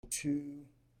2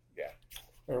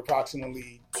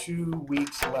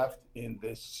 weeks left in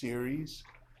this series.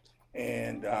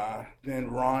 And then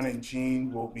Ron and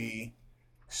Jean will be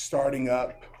starting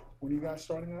up. When are you guys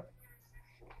starting up?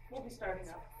 We'll be starting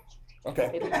up.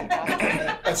 Okay.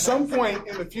 At some point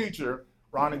in the future,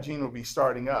 Ron and Jean will be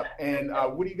starting up. And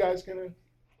what are you guys doing?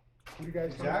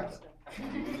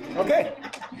 Okay.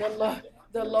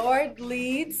 The Lord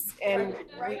leads, and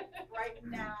right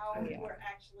now we're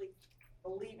actually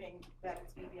believing that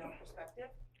it's going to be on perspective.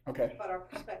 Okay. But our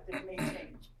perspective may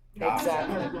change.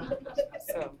 Exactly.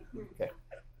 So, okay.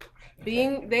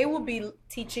 They will be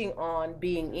teaching on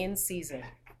being in season,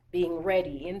 being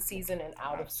ready in season and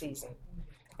out of season,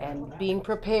 and being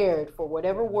prepared for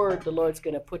whatever word the Lord's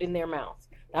going to put in their mouth.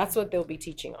 That's what they'll be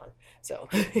teaching on. So.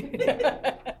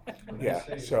 Yeah.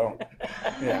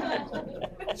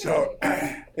 So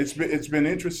it's been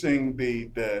interesting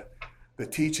the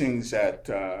teachings that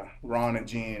Ron and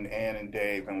Jean, Ann and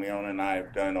Dave and Leona and I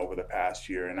have done over the past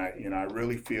year, and I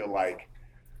really feel like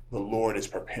the Lord is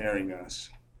preparing us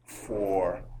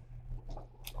for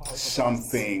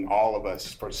something, all of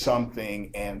us, for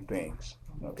something and things.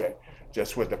 Okay,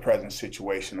 just with the present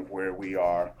situation of where we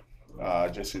are,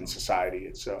 just in society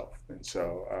itself, and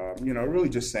so really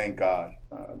just thank God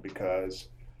because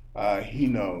He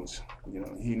knows,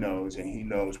 He knows, and He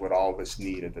knows what all of us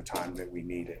need at the time that we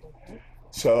need it.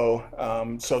 So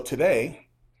today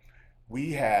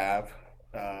we have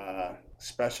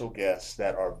special guests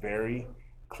that are very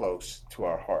close to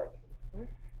our heart.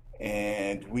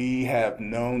 And we have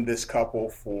known this couple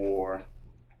for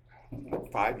 4 or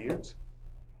 5 years.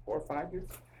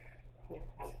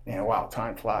 And wow,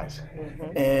 time flies.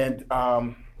 Mm-hmm.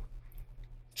 And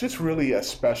just really a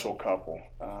special couple.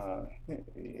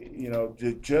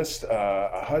 Just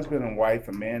a husband and wife,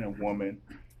 a man and woman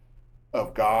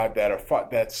of God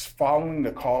that's following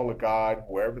the call of God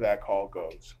wherever that call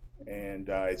goes. And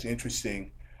it's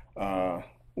interesting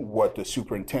what the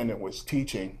superintendent was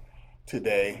teaching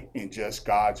today in just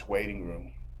God's waiting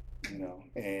room,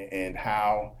 and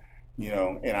how,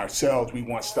 in ourselves, we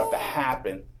want stuff to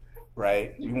happen,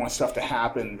 right? We want stuff to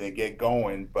happen to get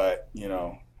going, but,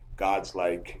 God's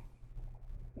like,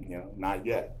 not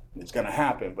yet. It's going to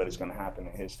happen, but it's going to happen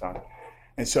in His time.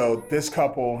 And so this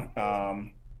couple,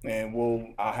 and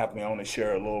I'll have Leona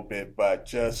share a little bit, but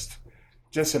just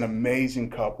an amazing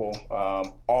couple,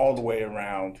 all the way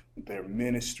around their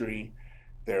ministry,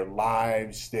 their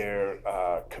lives, their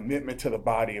commitment to the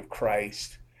body of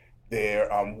Christ, their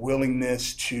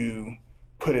willingness to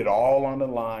put it all on the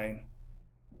line,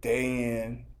 day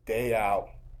in, day out,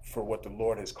 for what the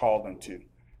Lord has called them to.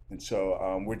 And so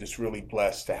we're just really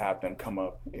blessed to have them come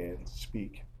up and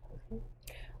speak.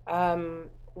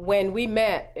 When we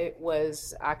met, it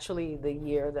was actually the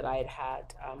year that I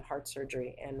had heart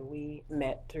surgery, and we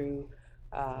met through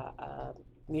a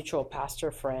mutual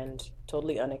pastor friend,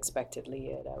 totally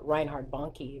unexpectedly, at a Reinhard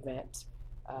Bonnke event.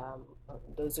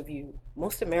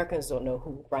 Most Americans don't know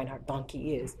who Reinhard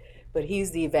Bonnke is, but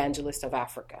he's the evangelist of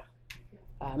Africa.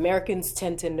 Americans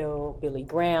tend to know Billy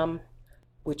Graham,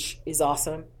 which is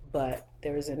awesome, but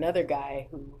there's another guy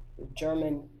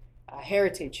German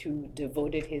heritage, who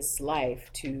devoted his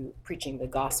life to preaching the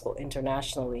gospel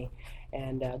internationally.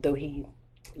 And though he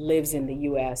lives in the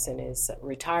U.S. and is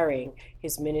retiring,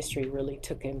 his ministry really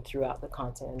took him throughout the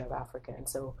continent of Africa. And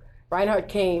so Reinhard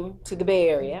came to the Bay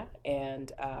Area,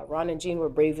 and Ron and Jean were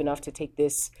brave enough to take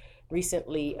this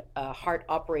recently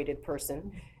heart-operated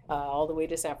person all the way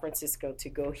to San Francisco to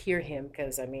go hear him,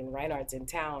 because, Reinhard's in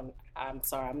town. I'm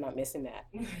sorry, I'm not missing that.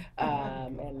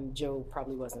 And Joe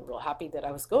probably wasn't real happy that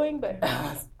I was going, but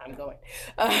I'm going.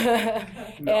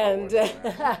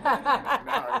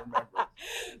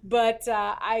 But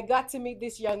I got to meet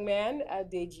this young man,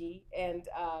 Deji, and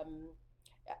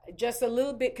just a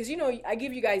little bit, because, I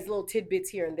give you guys little tidbits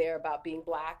here and there about being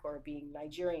Black or being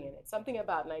Nigerian. It's something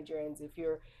about Nigerians.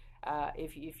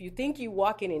 If you think you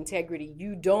walk in integrity,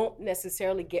 you don't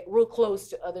necessarily get real close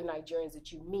to other Nigerians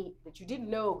that you meet that you didn't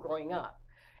know growing up.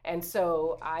 And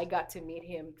so I got to meet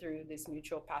him through this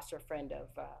mutual pastor friend of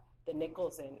the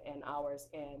Nichols and ours,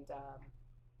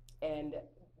 and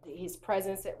his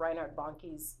presence at Reinhard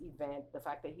Bonnke's event, the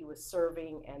fact that he was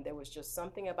serving, and there was just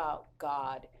something about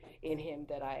God in him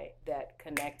that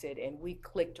connected, and we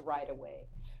clicked right away.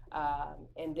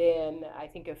 And then I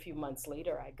think a few months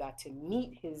later, I got to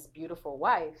meet his beautiful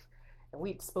wife, and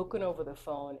we'd spoken over the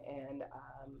phone, and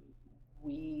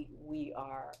we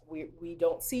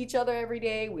don't see each other every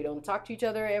day. We don't talk to each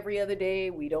other every other day.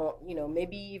 We don't,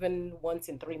 maybe even once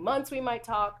in 3 months we might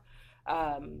talk.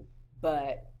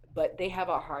 But they have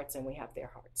our hearts and we have their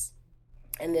hearts.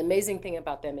 And the amazing thing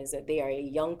about them is that they are a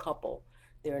young couple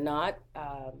They're not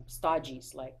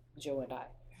stodgies like Joe and I.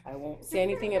 I won't say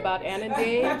anything about Ann and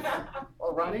Dave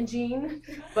or Ron and Jean,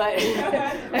 but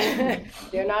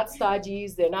they're not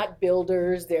stodgies, they're not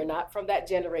builders, they're not from that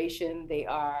generation. They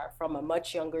are from a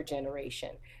much younger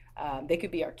generation. They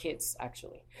could be our kids,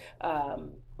 actually.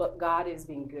 But God is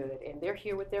being good. And they're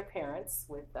here with their parents,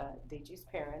 with Deji's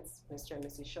parents, Mr. and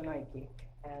Mrs. Shonoike.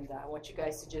 And I want you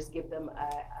guys to just give them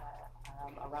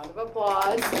a round of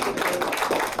applause because to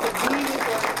be with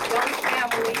their young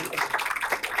family.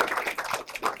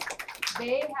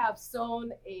 They have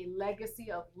sown a legacy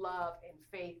of love and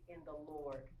faith in the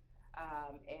Lord.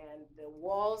 And the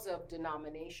walls of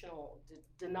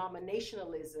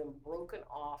denominationalism broken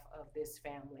off of this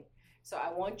family. So I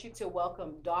want you to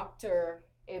welcome Dr.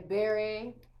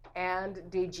 Ebere and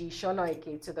Deji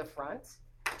Shonoike to the front.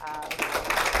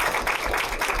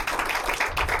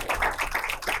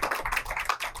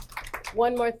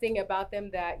 One more thing about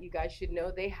them that you guys should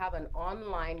know, they have an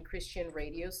online Christian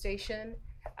radio station.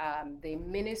 They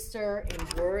minister in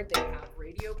word. They have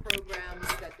radio programs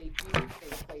that they do.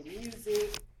 They play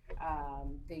music.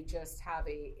 They just have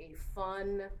a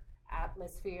fun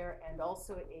atmosphere and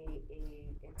also a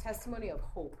testimony of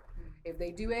hope. If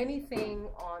they do anything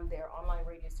on their online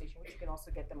radio station, which you can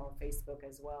also get them on Facebook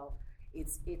as well,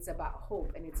 it's about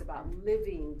hope and it's about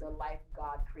living the life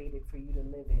God created for you to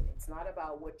live in. It's not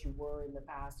about what you were in the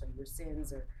past or your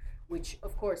sins, or which,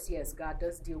 of course, yes, God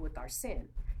does deal with our sin,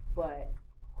 but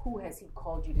who has He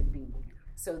called you to be?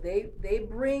 So they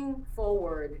bring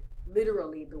forward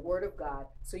literally the Word of God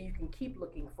so you can keep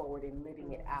looking forward and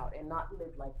living it out and not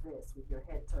live like this with your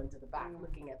head turned to the back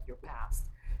looking at your past.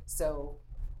 So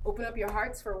open up your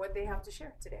hearts for what they have to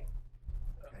share today.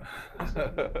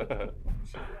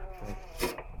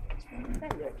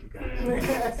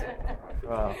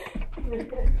 Wow.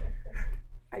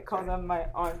 I call them my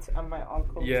aunt and my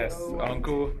uncle. Yes, Joe.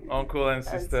 uncle and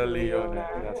sister Leona.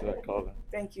 Leona. That's what I call them.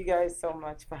 Thank you guys so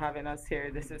much for having us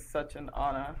here. This is such an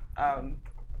honor.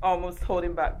 Almost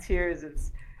holding back tears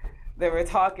as they were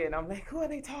talking. I'm like, who are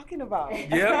they talking about?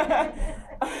 Yeah.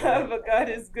 But God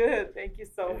is good. Thank you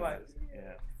so much.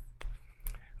 Yeah.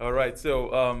 All right.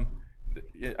 So,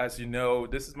 as you know,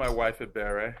 this is my wife,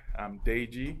 Ebere. I'm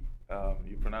Deji.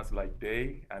 You pronounce it like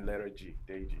Day and letter G,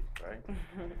 Deji, right?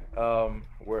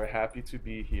 We're happy to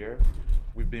be here.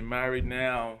 We've been married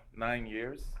now 9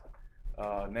 years.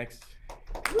 Next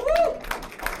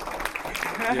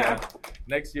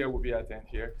year will be our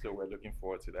 10th year, so we're looking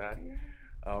forward to that.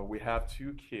 We have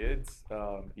 2 kids.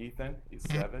 Ethan is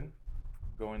 7,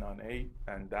 going on 8,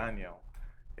 and Daniel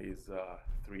is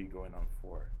 3, going on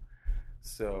 4.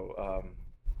 So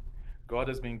God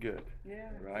has been good,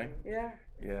 right? Yeah.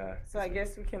 Yeah. So I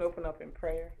guess we can open up in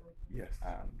prayer. Yes.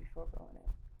 Before going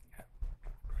in.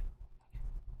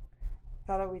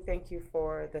 Father, we thank you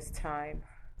for this time.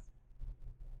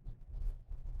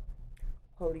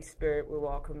 Holy Spirit, we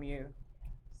welcome you.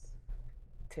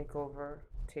 Take over,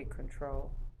 take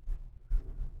control.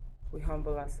 We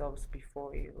humble ourselves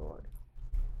before you, Lord.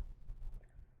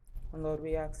 And Lord,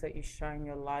 we ask that you shine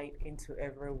your light into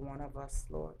every one of us,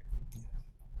 Lord.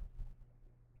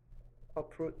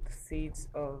 Uproot the seeds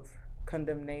of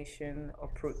condemnation,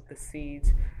 uproot the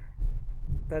seeds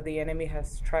that the enemy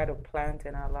has tried to plant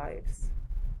in our lives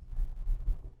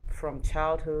from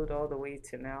childhood all the way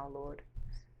to now, Lord.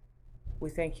 We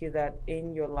thank you that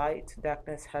in your light,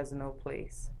 darkness has no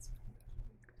place.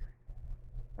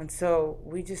 And so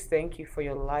we just thank you for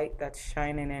your light that's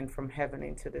shining in from heaven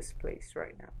into this place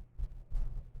right now.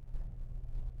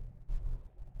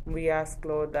 We ask,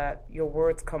 Lord, that your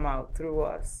words come out through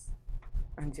us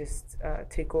and just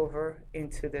take over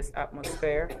into this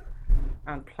atmosphere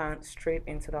and plant straight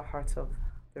into the hearts of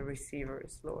the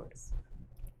receivers, Lord.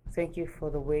 Thank you for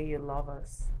the way you love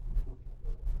us.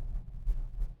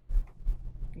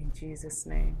 In Jesus'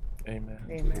 name. Amen.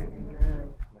 Amen.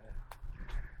 Amen.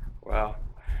 Wow.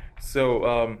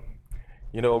 So,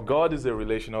 God is a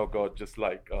relational God, just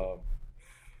like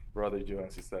Brother Joe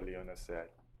and Sister Leona said.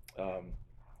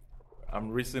 I'm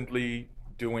recently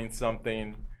doing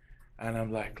something, and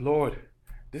I'm like, Lord,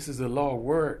 this is a lot of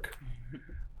work.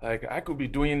 Like, I could be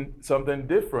doing something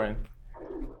different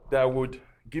that would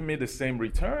give me the same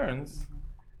returns,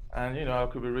 and, I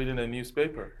could be reading a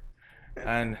newspaper.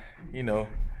 And,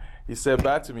 he said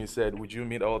back to me, he said, would you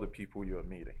meet all the people you're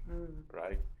meeting,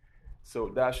 right? So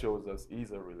that shows us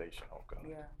he's a relational God,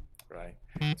 right?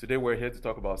 Today we're here to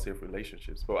talk about safe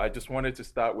relationships, but I just wanted to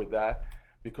start with that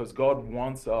because God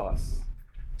wants us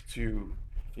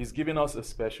he's giving us a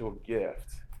special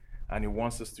gift, and he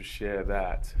wants us to share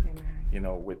that,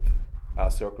 with our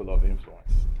circle of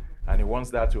influence. And he wants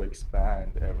that to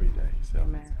expand every day. So,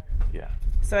 Yeah.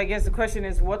 So I guess the question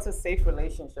is, what's a safe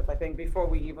relationship? I think before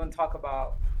we even talk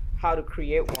about how to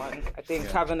create one, I think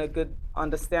having a good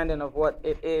understanding of what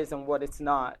it is and what it's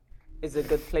not is a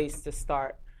good place to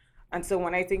start. And so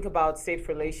when I think about safe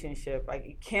relationship,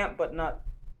 I can't but not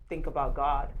think about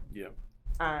God. Yeah.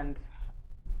 And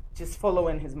just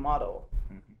following his model.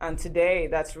 Mm-hmm. And today,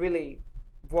 that's really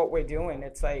what we're doing.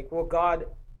 It's like, well, God,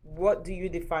 what do you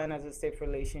define as a safe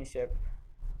relationship?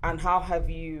 And how have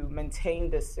you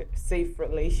maintained this safe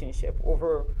relationship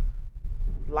over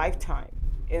lifetime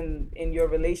in your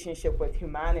relationship with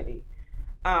humanity?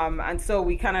 And so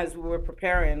we kind of, as we were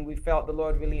preparing, we felt the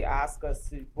Lord really asked us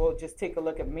to, well, just take a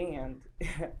look at me. And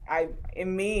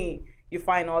in me, you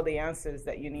find all the answers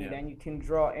that you need, and you can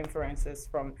draw inferences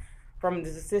from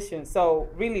the decision. So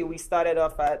really, we started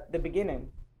off at the beginning.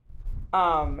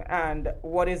 And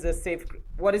what is a safe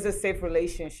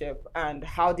relationship, and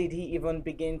how did he even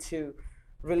begin to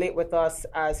relate with us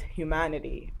as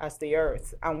humanity, as the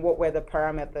earth, and what were the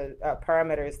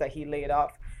parameters that he laid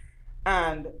off?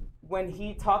 And when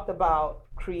he talked about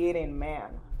creating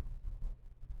man,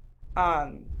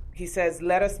 he says,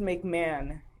 "Let us make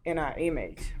man in our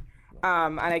image."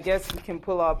 And I guess we can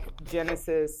pull up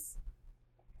Genesis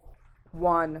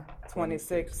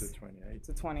 1:26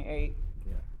 to 28.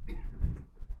 Yeah.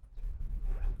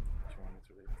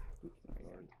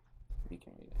 You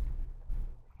can read it.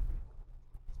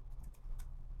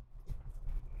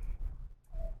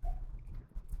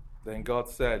 Then God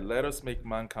said, "Let us make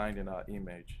mankind in our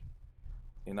image,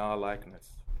 in our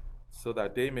likeness, so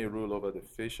that they may rule over the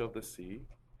fish of the sea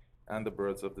and the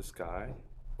birds of the sky,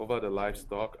 over the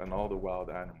livestock and all the wild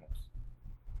animals,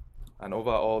 and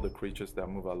over all the creatures that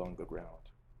move along the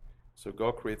ground." So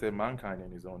God created mankind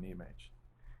in his own image.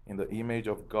 In the image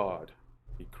of God,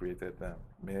 he created them,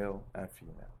 male and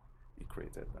female. He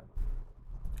created them.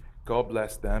 God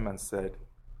blessed them and said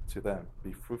to them,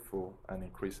 "Be fruitful and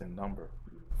increase in number.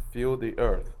 Fill the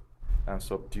earth and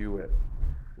subdue it.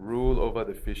 Rule over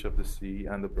the fish of the sea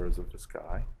and the birds of the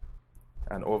sky,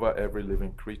 and over every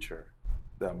living creature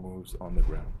that moves on the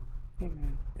ground."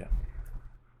 Amen. Yeah.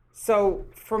 So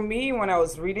for me, when I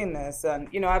was reading this, and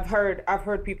I've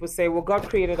heard people say, "Well, God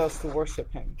created us to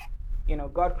worship him.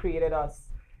 God created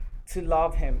us to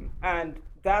love him," and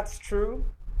that's true.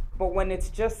 But when it's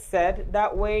just said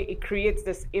that way, it creates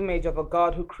this image of a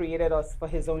God who created us for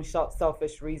his own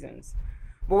selfish reasons.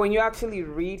 But when you actually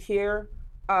read here,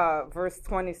 verse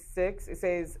 26, it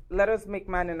says, "Let us make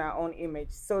man in our own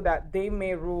image, so that they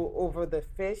may rule over the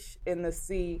fish in the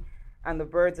sea and the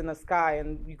birds in the sky."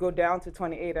 And you go down to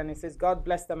 28, and it says, "God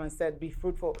blessed them and said, 'Be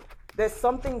fruitful.'" There's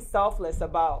something selfless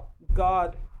about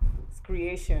God's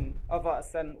creation of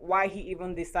us, and why he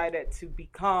even decided to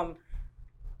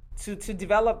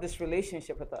develop this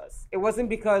relationship with us. It wasn't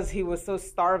because he was so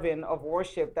starving of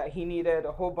worship that he needed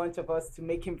a whole bunch of us to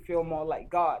make him feel more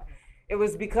like God. It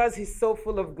was because he's so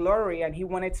full of glory, and he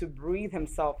wanted to breathe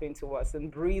himself into us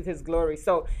and breathe his glory.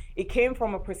 So it came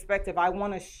from a perspective, I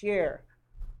want to share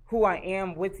who I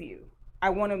am with you. I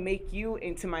want to make you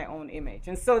into my own image.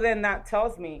 And so then that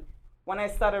tells me, when I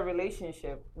start a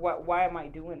relationship, why am I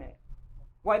doing it?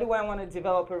 Why do I want to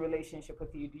develop a relationship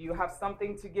with you? Do you have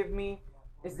something to give me?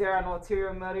 Is there an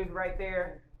ulterior motive right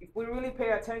there? If we really pay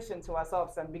attention to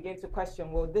ourselves and begin to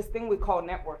question, well, this thing we call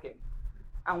networking,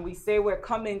 and we say we're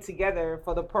coming together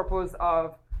for the purpose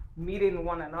of meeting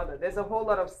one another, there's a whole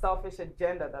lot of selfish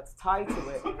agenda that's tied to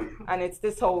it. And it's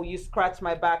this whole, you scratch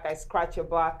my back, I scratch your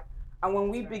back. And when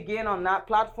we begin on that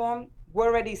platform, we're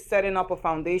already setting up a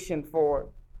foundation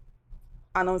for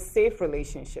an unsafe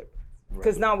relationship.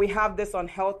 Because now we have this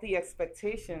unhealthy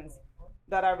expectations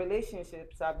that our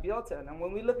relationships are built in. And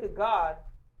when we look at God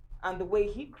and the way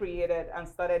he created and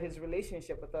started his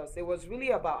relationship with us, it was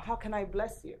really about, how can I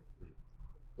bless you?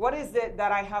 What is it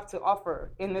that I have to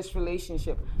offer in this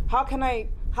relationship? How can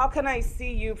I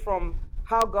see you from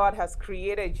how God has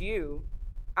created you,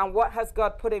 and what has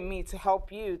God put in me to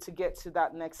help you to get to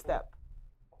that next step?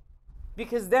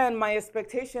 Because then my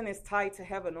expectation is tied to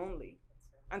heaven only.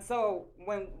 And so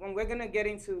when we're going to get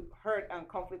into hurt and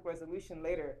conflict resolution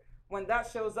later, when that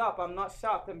shows up, I'm not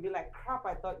shocked and be like, crap,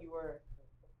 I thought you were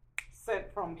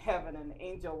sent from heaven, an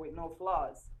angel with no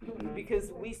flaws. Because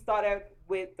we started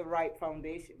with the right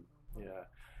foundation. Yeah.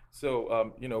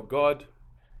 So, God,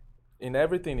 in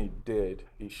everything he did,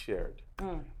 he shared.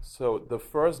 So the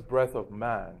first breath of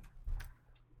man,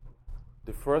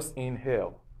 the first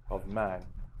inhale of man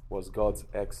was God's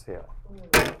exhale.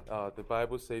 The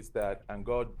Bible says that, and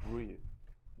God breathed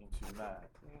into man.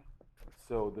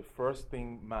 So the first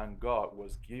thing man got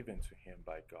was given to him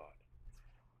by God.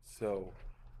 So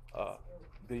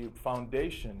the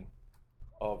foundation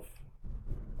of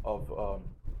of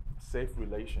safe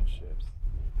relationships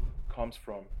comes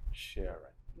from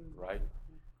sharing, right?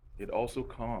 It also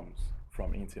comes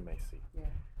from intimacy. Yeah.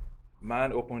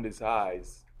 Man opened his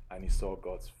eyes and he saw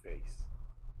God's face,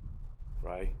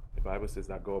 right? The Bible says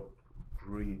that God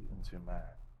breathed into man.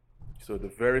 So the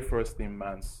very first thing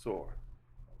man saw,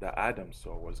 that Adam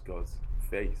saw, was God's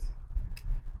face,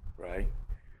 right?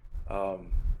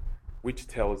 Which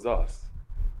tells us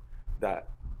that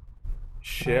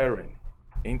sharing,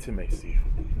 intimacy,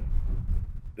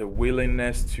 the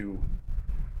willingness to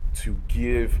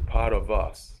give part of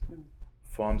us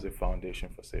forms a foundation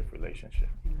for safe relationship.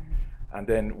 And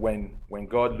then when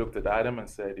God looked at Adam and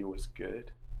said it was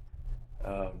good,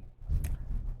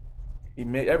 he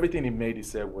made everything he made, he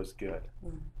said was good.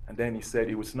 And then he said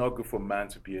it was not good for man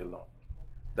to be alone.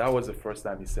 That was the first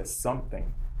time he said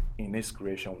something in his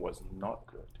creation was not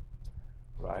good,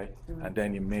 right? And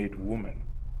then he made woman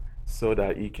so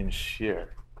that he can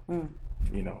share,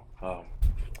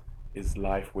 his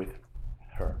life with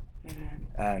her.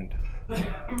 And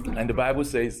the Bible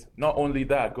says not only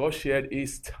that, God shared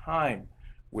his time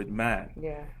with man.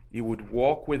 Yeah. He would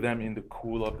walk with them in the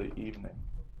cool of the evening.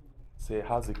 Say,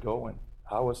 how's it going?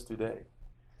 How was today?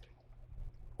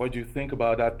 What do you think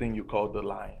about that thing you call the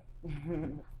lion?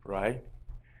 Right?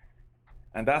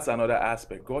 And that's another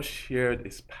aspect. God shared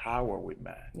his power with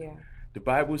man. Yeah. The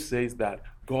Bible says that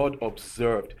God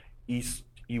observed.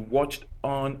 He watched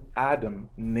on Adam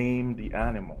name the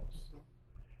animals.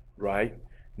 Right?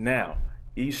 Now,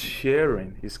 he's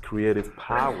sharing his creative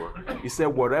power. He said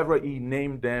whatever he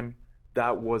named them,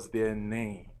 that was their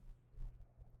name.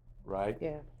 Right?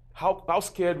 Yeah. How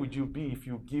scared would you be if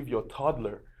you give your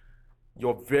toddler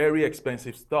your very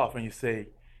expensive stuff and you say,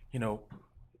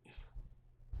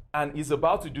 and he's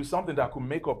about to do something that could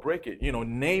make or break it,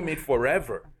 name it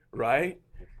forever, right?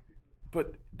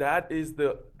 But that is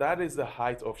the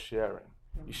height of sharing.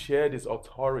 He shared his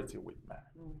authority with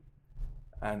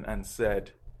man and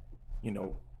said,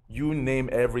 you name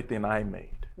everything I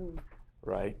made,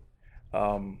 right?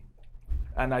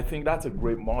 And I think that's a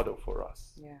great model for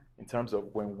us in terms of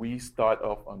when we start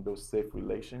off on those safe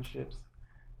relationships.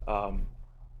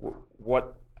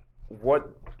 What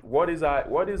is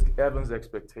Evan's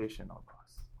expectation of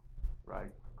us,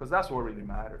 right? Because that's what really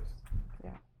matters.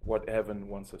 Yeah. What Evan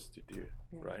wants us to do,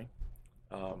 right?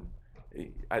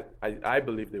 I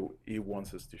believe that he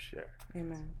wants us to share.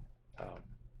 Amen.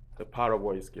 The power of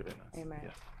what he's given us. Amen.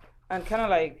 Yeah. And kind of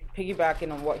like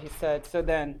piggybacking on what he said, so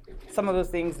then some of those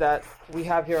things that we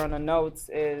have here on the notes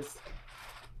is,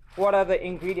 what are the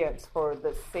ingredients for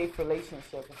the safe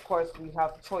relationship? Of course, we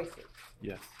have choices.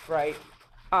 Yes. Right?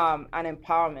 And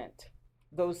empowerment.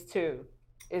 Those two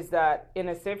is that in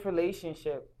a safe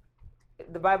relationship,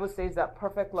 the Bible says that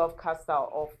perfect love casts out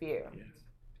all fear. Yes.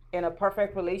 In a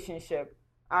perfect relationship,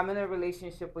 I'm in a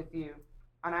relationship with you,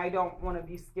 and I don't want to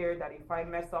be scared that if I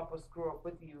mess up or screw up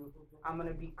with you, I'm going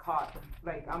to be caught.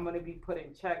 Like, I'm going to be put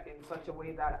in check in such a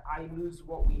way that I lose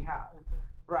what we have,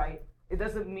 right? It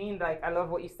doesn't mean, like, I love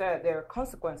what you said, there are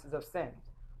consequences of sin,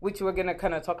 which we're going to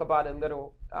kind of talk about a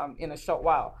little in a short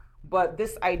while. But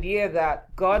this idea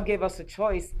that God gave us a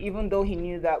choice, even though he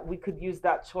knew that we could use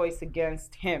that choice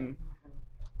against him,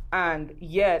 and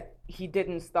yet he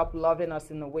didn't stop loving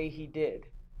us in the way he did,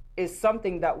 is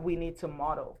something that we need to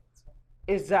model.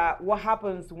 Is that what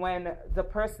happens when the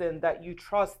person that you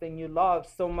trust and you love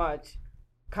so much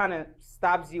kind of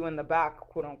stabs you in the back,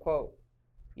 quote unquote?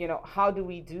 How do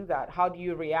we do that? How do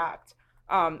you react?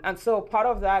 And so part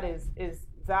of that is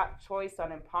that choice on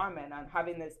empowerment and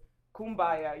having this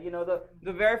kumbaya.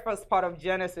 The very first part of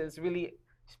Genesis really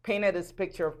painted this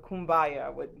picture of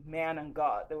kumbaya with man and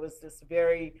God. There was this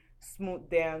very smooth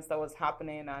dance that was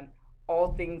happening, and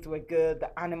all things were good,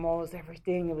 the animals,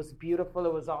 everything. It was beautiful,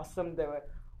 it was awesome. There were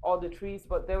all the trees,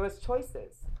 but there was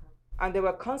choices, and there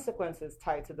were consequences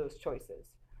tied to those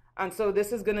choices. And so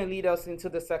this is going to lead us into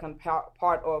the second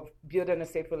part of building a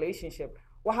safe relationship.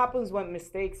 What happens when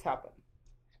mistakes happen?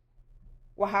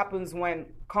 What happens when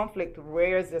conflict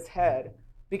rears its head?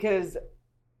 Because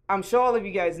I'm sure all of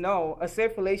you guys know a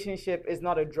safe relationship is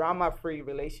not a drama-free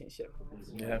relationship.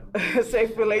 Yeah. A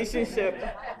safe relationship,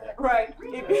 right?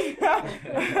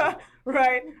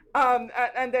 Right.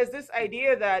 And there's this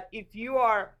idea that if you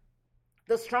are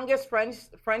the strongest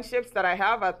friendships that I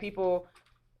have are people,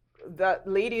 the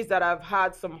ladies that I've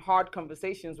had some hard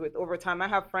conversations with over time. I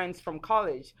have friends from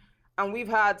college, and we've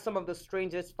had some of the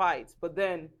strangest fights, but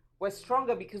then we're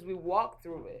stronger because we walked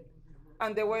through it.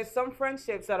 And there were some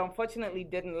friendships that unfortunately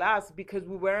didn't last because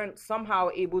we weren't somehow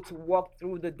able to walk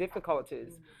through the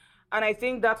difficulties. And I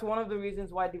think that's one of the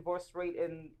reasons why divorce rate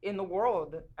in the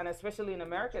world, and especially in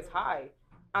America, is high,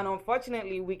 And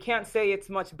unfortunately, we can't say it's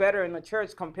much better in the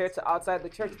church compared to outside the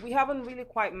church. We haven't really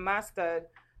quite mastered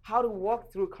how to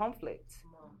walk through conflict.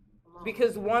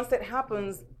 Because once it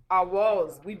happens, our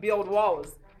walls, we build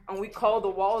walls, and we call the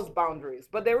walls boundaries.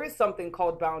 But there is something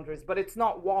called boundaries, but it's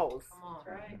not walls.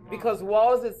 Because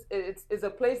walls is a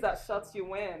place that shuts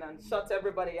you in and shuts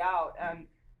everybody out. And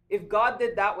if God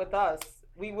did that with us,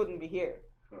 we wouldn't be here.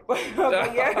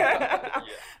 Yeah.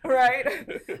 Right.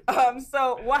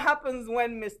 So what happens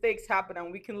when mistakes happen,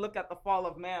 and we can look at the fall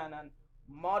of man and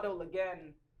model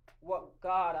again what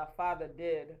God our Father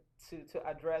did to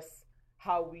address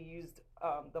how we used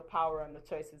the power and the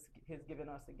choices He's given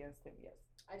us against Him. Yes.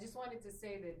 I just wanted to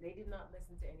say that they did not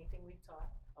listen to anything we've taught,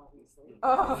 obviously.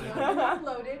 Oh. It's not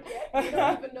uploaded yet. They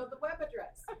don't even know the web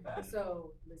address.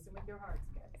 So listen with your hearts,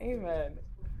 guys. Amen.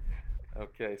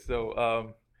 Okay,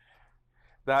 so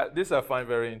this I find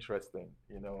very interesting.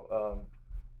 You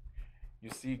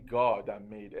see God that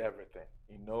made everything.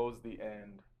 He knows the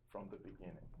end from the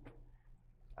beginning.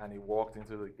 And He walked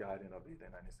into the Garden of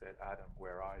Eden and He said, Adam,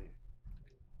 where are you?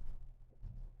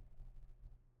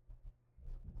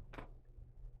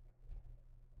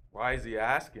 Why is He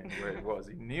asking where He was?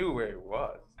 He knew where He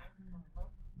was.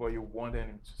 But He wanted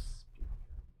Him to speak.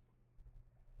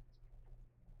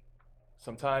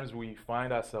 Sometimes we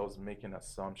find ourselves making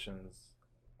assumptions,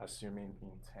 assuming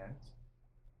intent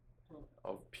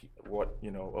of what,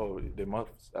 they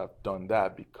must have done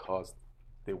that because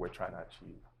they were trying to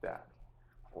achieve that.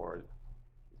 Or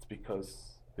it's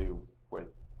because they were,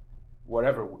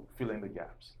 whatever, fill in the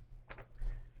gaps.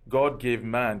 God gave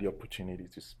man the opportunity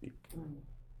to speak.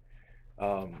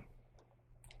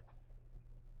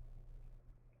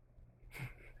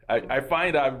 I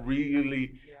find that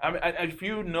really, if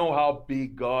you know how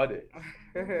big God is,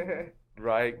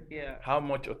 right? Yeah. How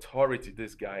much authority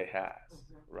this guy has,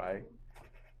 right?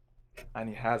 And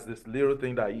he has this little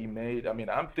thing that he made.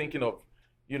 I'm thinking of,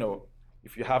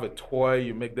 if you have a toy,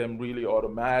 you make them really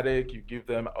automatic, you give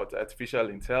them artificial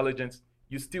intelligence,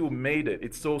 you still made it.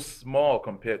 It's so small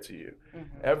compared to you.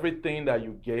 Everything that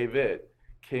you gave it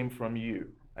came from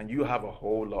you, and you have a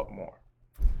whole lot more.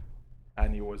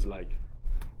 And he was like,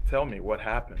 tell me what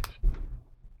happened,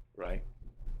 right?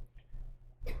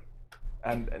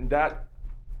 And that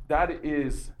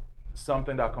is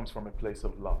something that comes from a place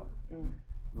of love.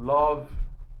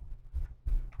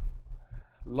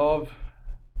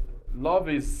 Love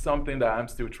is something that I'm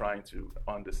still trying to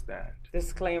understand.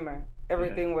 Disclaimer.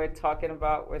 Everything we're talking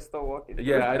about, we're still working through.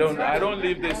 Yeah, I don't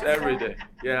live this every day.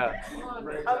 Yeah.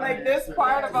 I'm like, this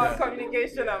part about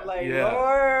communication, I'm like, Yeah.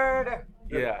 Lord.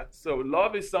 Yeah. So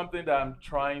love is something that I'm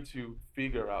trying to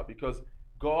figure out, because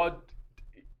God,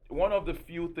 one of the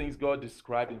few things God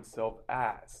described Himself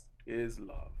as is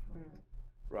love,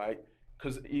 right?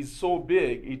 Because He's so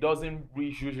big, He doesn't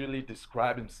usually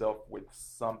describe Himself with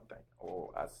something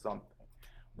or as something.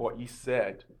 But He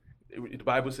said, the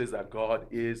Bible says that God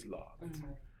is love,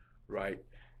 right?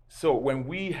 So when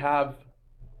we have,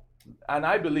 and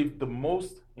I believe the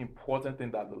most important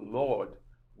thing that the Lord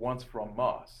wants from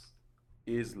us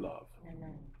is love.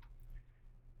 Amen.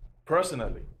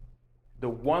 Personally, the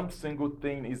one single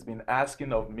thing He's been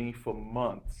asking of me for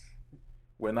months,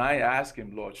 when I ask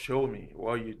Him, Lord, show me,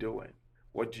 what are you doing?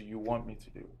 What do you want me to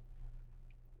do?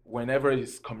 Whenever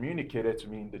it's communicated to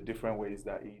me in the different ways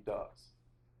that He does,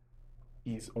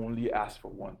 He's only asked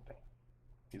for one thing.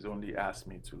 He's only asked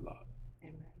me to love.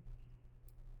 Amen.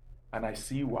 And I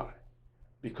see why.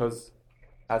 Because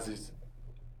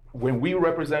when we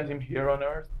represent Him here on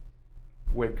earth,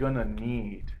 we're going to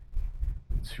need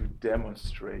to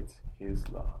demonstrate His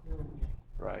love,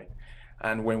 right?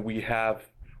 And when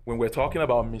we're talking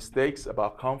about mistakes,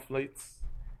 about conflicts,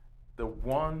 the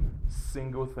one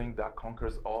single thing that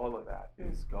conquers all of that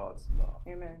is God's love.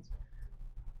 Amen.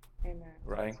 Amen.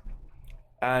 Right?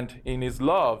 And in His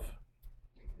love,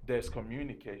 there's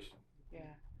communication. Yeah.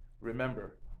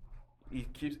 Remember, He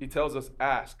tells us,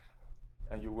 ask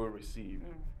and you will receive.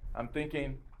 I'm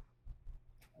thinking,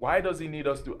 why does He need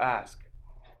us to ask?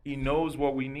 He knows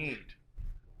what we need,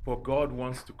 but God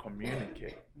wants to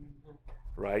communicate,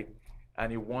 right?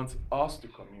 And He wants us to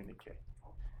communicate.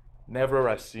 Never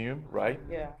assume, right?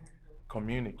 Yeah.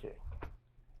 Communicate,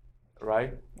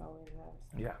 right? Always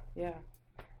has. Yeah. Yeah.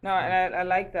 No, and I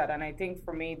like that. And I think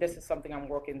for me, this is something I'm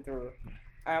working through.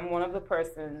 I'm one of the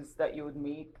persons that you would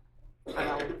meet, and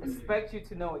I would expect you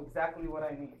to know exactly what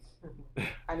I need.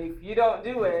 And if you don't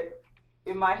do it,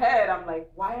 in my head, I'm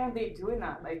like, why aren't they doing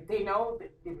that? Like, they know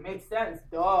it makes sense,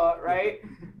 duh, right?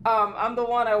 I'm the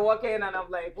one, I walk in and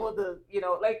I'm like, well,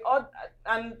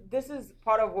 and this is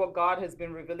part of what God has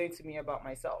been revealing to me about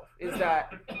myself, is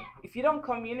that if you don't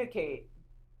communicate,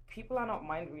 people are not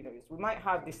mind readers. We might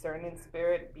have discerning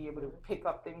spirit, be able to pick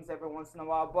up things every once in a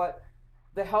while, but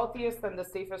the healthiest and the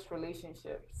safest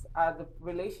relationships are the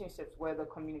relationships where the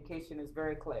communication is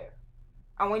very clear.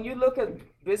 And when you look at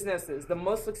businesses, the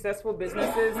most successful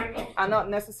businesses are not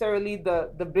necessarily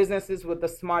the businesses with the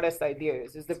smartest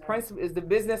ideas. It's the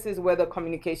businesses where the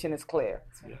communication is clear.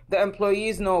 The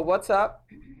employees know what's up.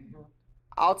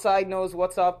 Outside knows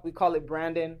what's up. We call it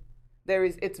branding.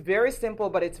 It's very simple,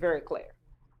 but it's very clear.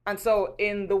 And so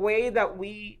in the way that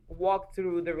we walk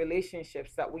through the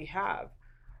relationships that we have,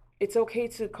 it's okay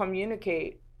to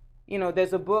communicate. You know,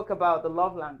 there's a book about the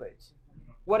love language.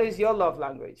 What is your love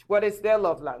language? What is their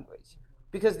love language?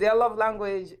 Because their love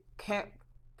language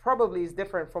probably is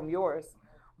different from yours.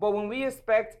 But when we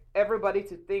expect everybody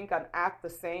to think and act the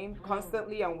same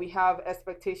constantly, and we have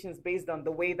expectations based on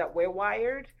the way that we're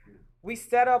wired, we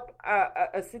set up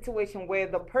a situation where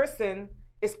the person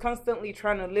is constantly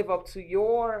trying to live up to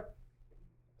your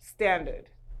standard.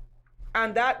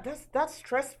 And that's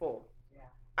stressful.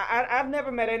 I've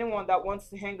never met anyone that wants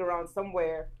to hang around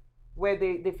somewhere where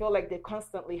they feel like they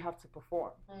constantly have to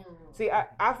perform. See,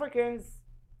 Africans,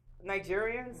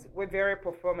 Nigerians, we're very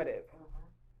performative.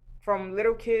 From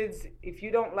little kids, if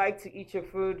you don't like to eat your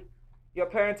food, your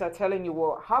parents are telling you,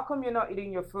 well, how come you're not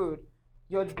eating your food?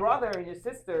 Your brother and your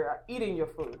sister are eating your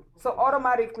food. So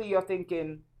automatically you're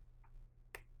thinking,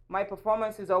 my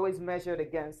performance is always measured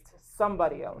against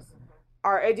somebody else.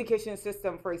 Our education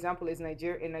system, for example, in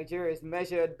Nigeria is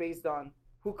measured based on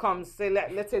who comes. Say,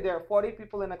 let's say there are 40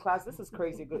 people in a class. This is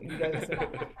crazy good, you guys.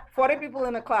 40 people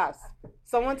in a class.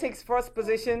 Someone takes first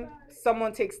position,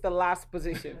 someone takes the last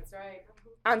position. That's right.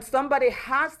 And somebody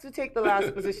has to take the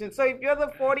last position. So if you're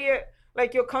the 40th,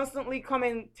 like you're constantly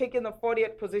taking the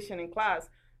 40th position in class.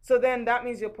 So then that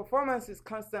means your performance is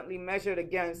constantly measured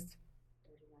against.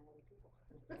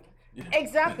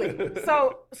 Exactly.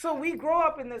 So we grow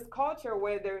up in this culture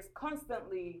where there's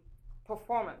constantly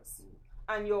performance,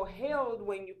 and you're hailed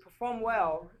when you perform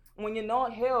well. When you're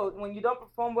not hailed, when you don't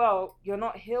perform well, you're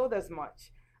not hailed as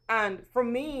much. And for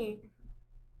me,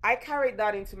 I carried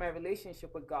that into my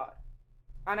relationship with God,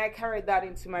 and I carried that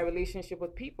into my relationship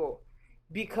with people,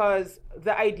 because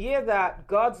the idea that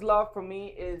God's love for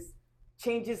me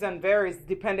changes and varies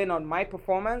depending on my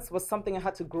performance was something I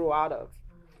had to grow out of.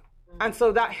 And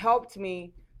so that helped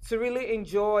me to really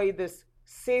enjoy this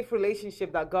safe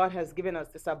relationship that God has given us,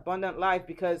 this abundant life.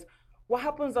 Because what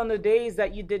happens on the days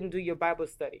that you didn't do your Bible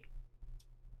study?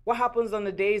 What happens on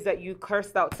the days that you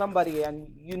cursed out somebody and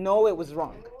you know it was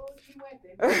wrong?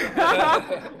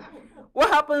 What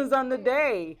happens on the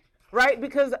day, right?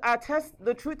 Because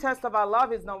the true test of our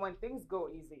love is not when things go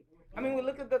easy. I mean, we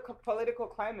look at the political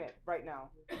climate right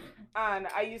now. And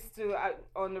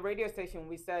on the radio station,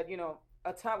 we said, you know,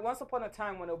 once upon a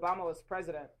time when Obama was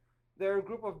president, there were a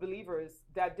group of believers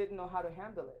that didn't know how to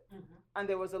handle it. And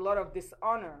there was a lot of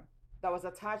dishonor that was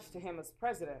attached to him as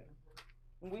president.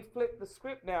 And we flipped the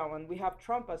script now, and we have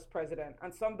Trump as president.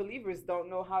 And some believers don't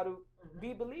know how to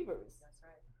be believers. That's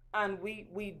right. And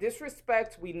we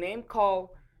disrespect, we name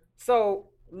call. So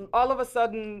all of a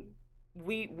sudden,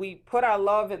 we put our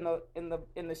love in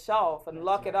the shelf and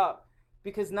lock it up,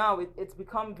 because now it's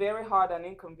become very hard and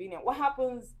inconvenient. What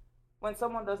happens when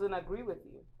someone doesn't agree with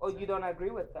you, or you don't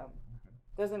agree with them?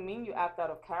 Doesn't mean you act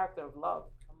out of character of love.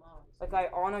 Like, I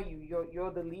honor you, you're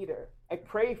the leader. I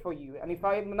pray for you. And if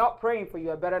I'm not praying for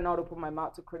you, I better not open my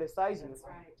mouth to criticize you. That's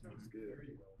right. That's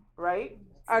good. Right?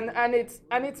 And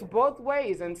it's both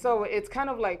ways. And so it's kind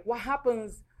of like, what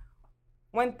happens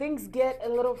when things get a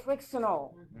little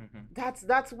frictional?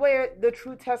 That's where the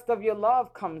true test of your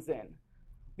love comes in.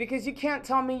 Because you can't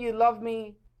tell me you love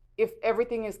me if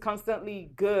everything is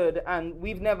constantly good and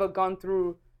we've never gone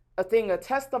through a thing. A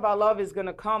test of our love is going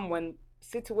to come when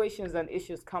situations and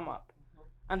issues come up.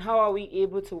 And how are we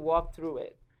able to walk through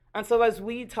it? And so as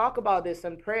we talk about this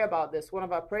and pray about this, one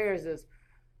of our prayers is,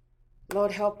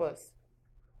 Lord, help us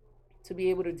to be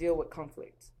able to deal with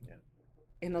conflict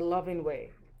in a loving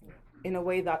way, in a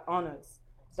way that honors,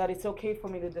 that it's okay for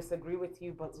me to disagree with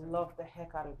you, but love the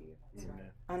heck out of you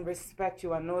and respect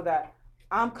you, and know that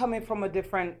I'm coming from a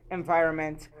different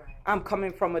environment. I'm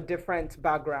coming from a different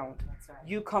background.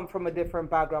 You come from a different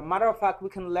background. Matter of fact, we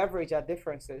can leverage our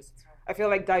differences. I feel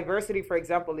like diversity, for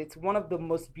example, it's one of the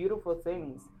most beautiful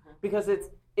things, because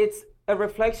it's a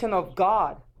reflection of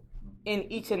God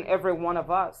in each and every one of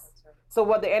us. So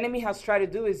what the enemy has tried to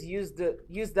do is use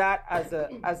that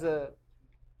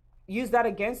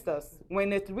against us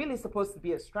when it's really supposed to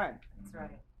be a strength. That's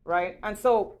right. Right? And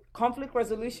so conflict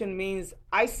resolution means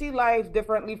I see life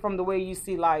differently from the way you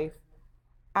see life,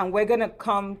 and we're going to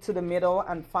come to the middle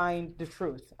and find the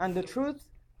truth. And the truth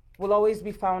will always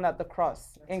be found at the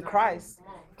cross in Christ.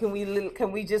 Can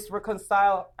we just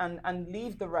reconcile and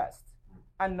leave the rest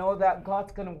and know that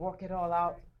God's going to work it all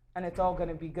out and it's all going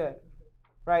to be good,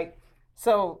 right?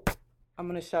 So I'm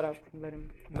going to shut up and let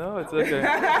him. No, it's okay.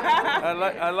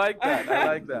 I like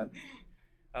that.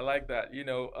 I like that. You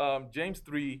know, James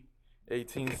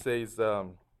 3:18 says,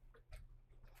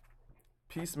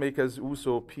 peacemakers who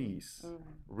sow peace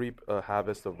reap a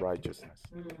harvest of righteousness.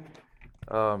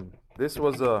 This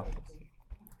was a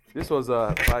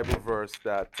Bible verse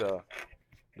that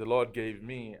the Lord gave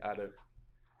me at a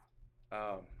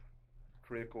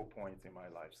critical point in my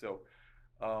life. So,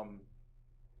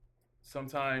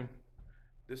 sometime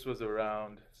this was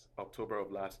around October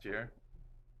of last year.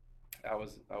 I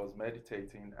was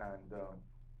meditating,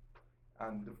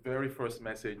 and the very first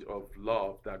message of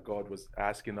love that God was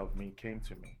asking of me came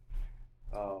to me.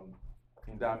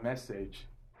 In that message,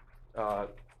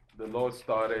 the Lord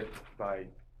started by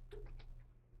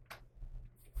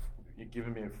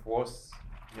giving me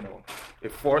a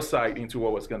foresight into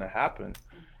what was going to happen,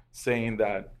 saying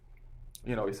that,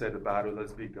 He said the battle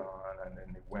has begun, and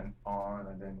then it went on,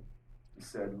 and then He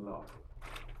said love.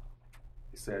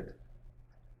 He said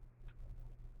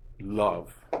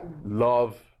love,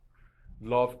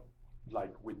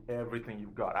 like with everything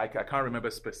you've got. I can't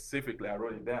remember specifically. I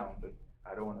wrote it down, but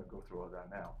I don't want to go through all that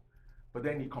now. But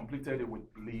then He completed it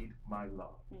with bleed my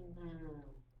love.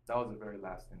 That was the very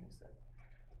last thing He said.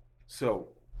 So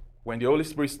when the Holy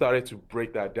Spirit started to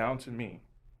break that down to me,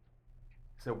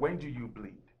 He said, when do you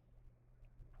bleed?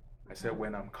 I said,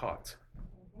 when I'm caught.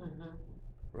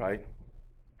 Right?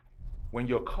 When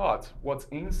you're caught, what's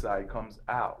inside comes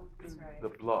out. The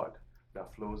blood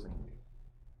that flows in you.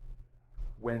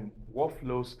 When what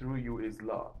flows through you is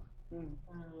love.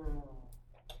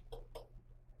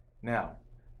 Now,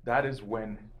 that is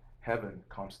when heaven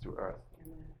comes to earth.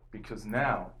 Because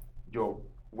now,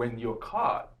 when you're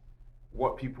caught,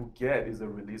 what people get is a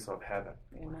release of heaven.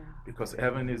 Because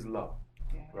heaven is love.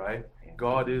 Right?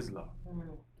 God is love.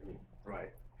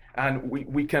 Right? And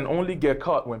we can only get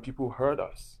caught when people hurt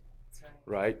us.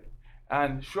 Right?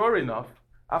 And sure enough,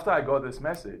 after I got this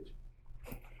message,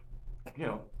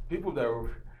 people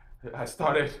I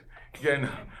started getting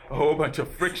a whole bunch of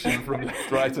friction from left,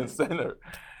 right, and center.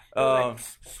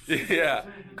 Yeah,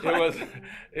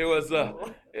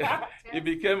 it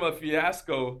became a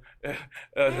fiasco.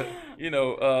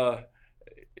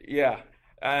 Yeah,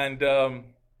 and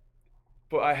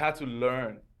but I had to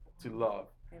learn to love.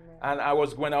 And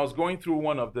when I was going through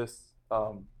one of these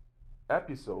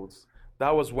episodes,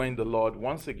 that was when the Lord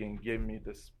once again gave me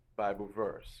this Bible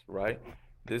verse, right?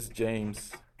 This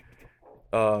James,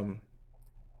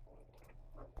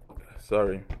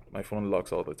 sorry, my phone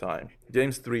locks all the time.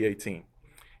 James 3:18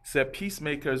 said,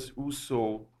 peacemakers who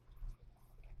sow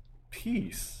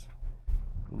peace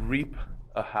reap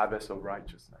a harvest of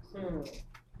righteousness.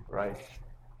 Right?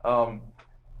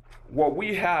 What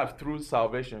we have through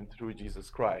salvation, through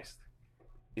Jesus Christ,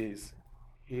 is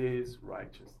His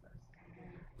righteousness.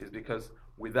 It's because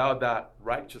without that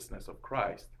righteousness of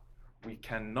Christ, we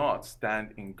cannot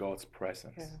stand in God's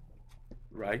presence.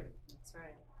 Right? That's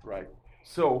right. Right.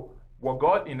 So what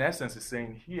God in essence is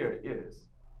saying here is,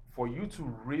 for you to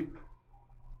reap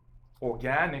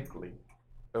organically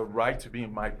a right to be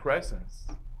in my presence,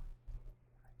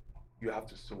 you have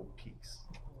to sow peace.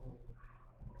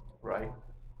 Right?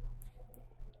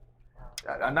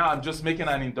 And now I'm just making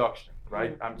an induction,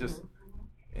 right? I'm just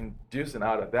inducing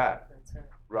out of that.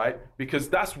 Right? Because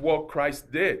that's what Christ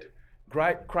did.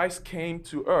 Christ came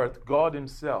to earth, God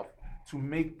Himself, to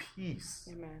make peace.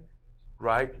 Amen.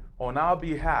 Right? On our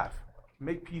behalf.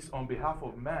 Make peace on behalf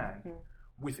of man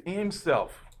with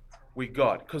Himself, with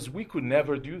God. Because we could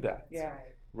never do that. Yeah.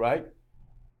 Right?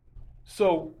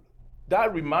 So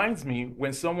that reminds me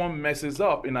when someone messes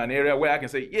up in an area where I can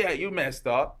say, yeah, you messed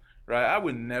up. Right? I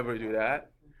would never do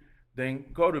that. Then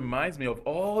God reminds me of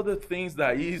all the things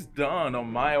that He's done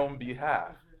on my own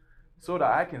behalf so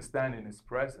that I can stand in His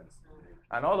presence.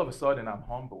 And all of a sudden I'm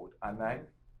humbled and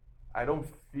I don't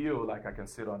feel like I can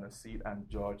sit on a seat and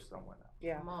judge someone else.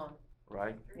 Yeah. Come on.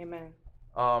 Right? Amen.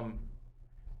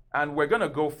 And we're going to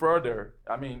go further,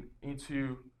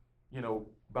 into,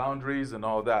 boundaries and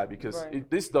all that, because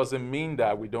this doesn't mean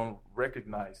that we don't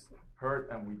recognize hurt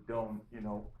and we don't,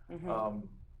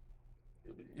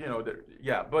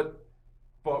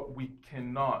 but we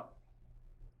cannot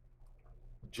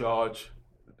judge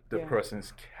the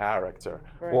person's character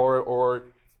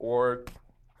or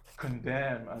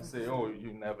condemn and say, oh,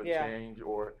 you never change,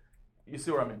 or you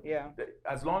see what I mean? Yeah.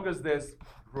 As long as there's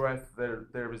breath,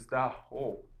 there is that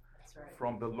hope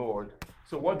from the Lord.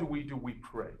 So what do? We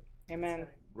pray. Amen.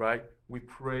 right? We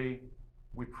pray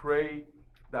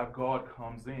that God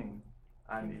comes in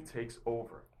and He takes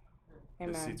over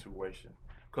the situation.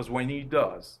 Because when He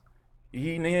does,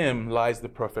 in Him lies the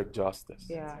perfect justice.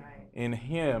 Yeah. In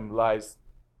Him lies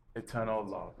eternal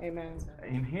love. Amen.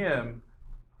 In Him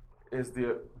is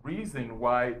the reason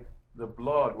why the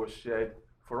blood was shed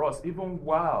for us, even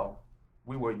while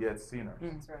we were yet sinners.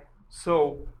 That's right.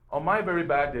 So on my very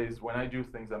bad days, when I do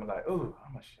things, I'm like, oh,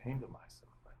 I'm ashamed of myself.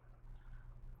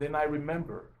 Then I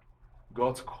remember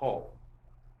God's call,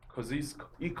 because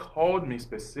He called me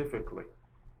specifically,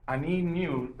 and He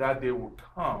knew that they would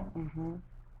come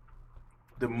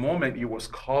the moment He was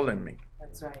calling me.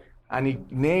 That's right. And He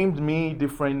named me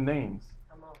different names.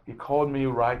 He called me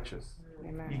righteous.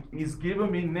 Amen. He's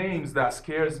given me names that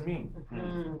scares me,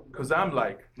 because I'm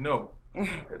like, no,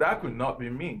 that could not be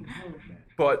me.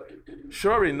 But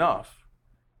sure enough,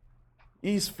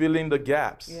 He's filling the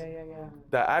gaps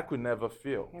that I could never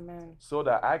fill. Amen. So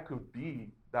that I could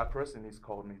be that person He's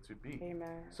called me to be.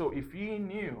 Amen. So if He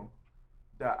knew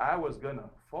that I was going to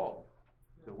fall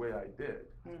the way I did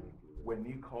when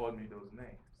He called me those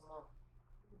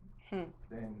names,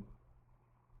 then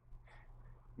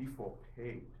He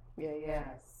forepaid.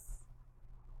 Yes.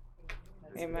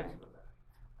 His Amen. debt for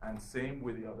that. And same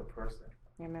with the other person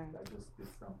Amen. that just did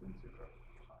something to us,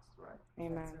 right?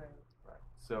 Amen. Right.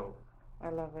 So I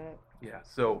love it. yeah.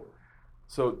 So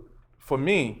for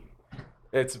me,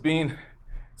 it's been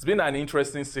an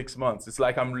interesting 6 months. It's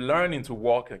like I'm learning to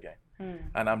walk again,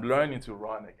 and I'm learning to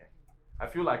run again. I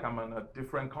feel like I'm on a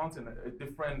different continent, a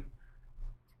different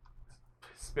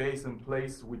space and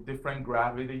place with different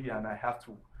gravity, and I have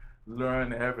to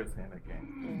learn everything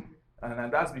again.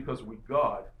 And that's because with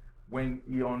God, when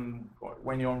He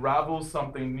unravels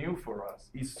something new for us,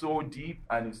 it's so deep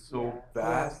and it's so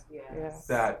vast Yes.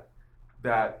 that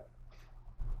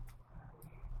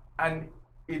and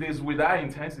it is with that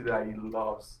intensity that He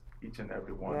loves each and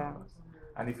every one of us.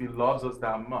 And if He loves us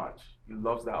that much, He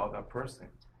loves that other person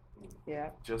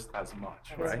just as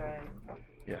much, right?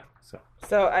 Yeah.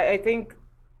 So I think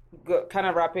kind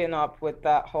of wrapping up with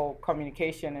that whole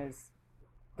communication is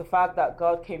the fact that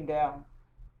God came down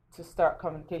to start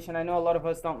communication. I know a lot of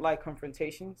us don't like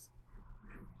confrontations,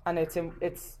 and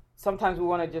it's sometimes we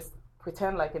want to just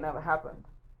pretend like it never happened.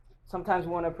 Sometimes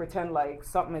we want to pretend like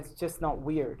something is just not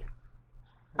weird,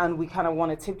 and we kind of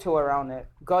want to tiptoe around it.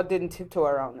 God didn't tiptoe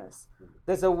around this.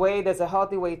 There's a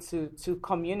healthy way to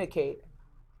communicate,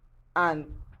 and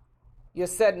you're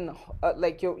setting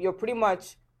like you're pretty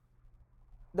much.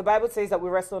 The Bible says that we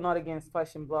wrestle not against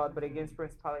flesh and blood, but against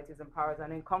principalities and powers.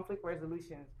 And in conflict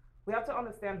resolutions, we have to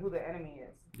understand who the enemy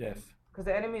is. Yes. Because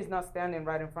the enemy is not standing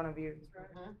right in front of you.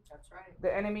 That's right.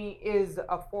 The enemy is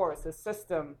a force, a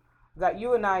system that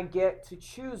you and I get to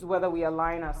choose whether we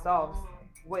align ourselves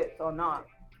with or not.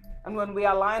 And when we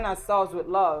align ourselves with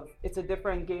love, it's a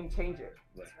different game changer,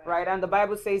 right? And the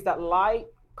Bible says that light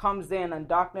comes in and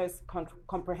darkness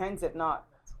comprehends it not.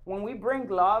 When we bring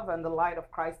love and the light of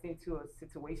Christ into a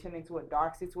situation, into a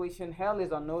dark situation, hell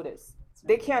is unnoticed.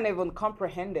 They can't even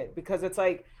comprehend it, because it's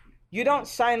like you don't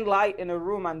shine light in a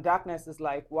room and darkness is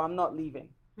like, well, I'm not leaving.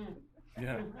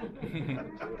 Yeah.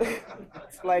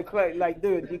 It's like,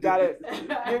 dude, you got it.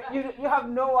 You have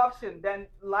no option. Then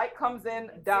light comes in,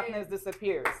 darkness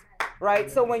disappears, right?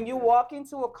 So when you walk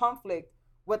into a conflict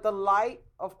with the light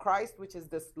of Christ, which is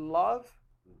this love,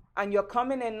 and you're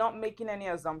coming in not making any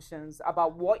assumptions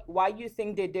about why you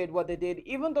think they did what they did,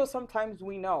 even though sometimes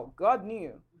we know, God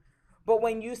knew. But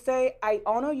when you say, I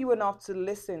honor you enough to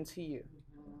listen to you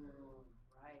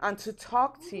and to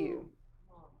talk to you,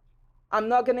 I'm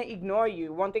not going to ignore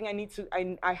you. One thing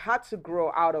I had to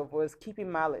grow out of was keeping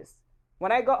malice.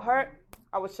 When I got hurt,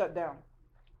 I would shut down.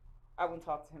 I wouldn't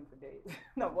talk to him for days.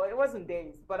 No, well, it wasn't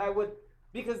days, but I would.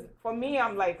 Because for me,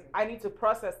 I'm like, I need to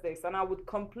process this, and I would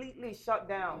completely shut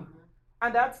down.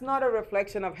 And that's not a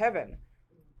reflection of heaven.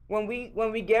 When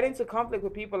we get into conflict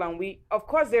with people, and of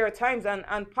course, there are times,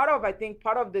 and part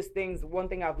of these things, one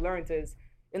thing I've learned is,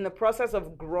 in the process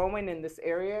of growing in this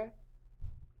area,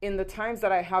 in the times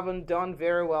that I haven't done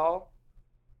very well,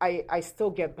 I still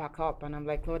get back up, and I'm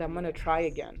like, Lord, I'm going to try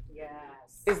again. Yes.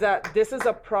 Is that this is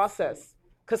a process.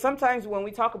 Because sometimes when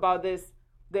we talk about this,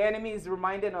 the enemy is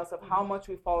reminding us of how much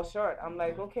we fall short. I'm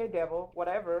like, okay, devil,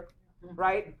 whatever,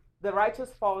 right? The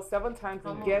righteous falls 7 times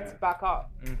and gets back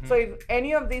up. Mm-hmm. So if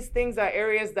any of these things are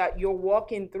areas that you're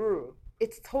walking through,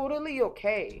 it's totally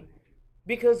okay,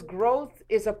 because growth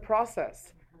is a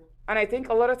process. And I think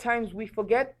a lot of times we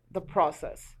forget the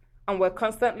process, and we're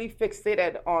constantly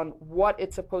fixated on what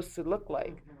it's supposed to look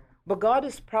like. But God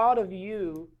is proud of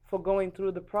you for going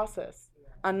through the process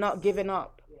and not giving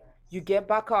up. You get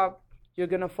back up, You're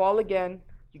going to fall again.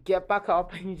 You get back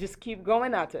up and you just keep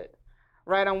going at it.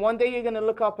 Right? And one day you're going to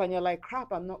look up and you're like,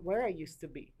 crap, I'm not where I used to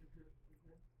be.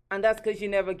 And that's because you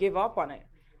never give up on it.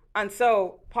 And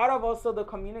so part of also the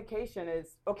communication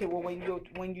is, okay, well,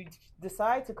 when you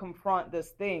decide to confront this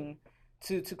thing,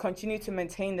 to continue to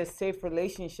maintain the safe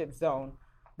relationship zone,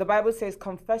 the Bible says,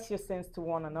 confess your sins to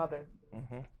one another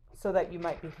so that you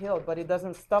might be healed. But it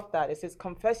doesn't stop that. It says,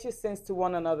 confess your sins to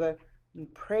one another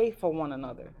and pray for one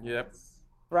another. Yep.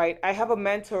 Right? I have a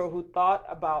mentor who thought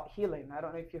about healing. I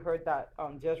don't know if you heard that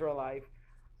on Jezreel Live.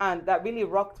 And that really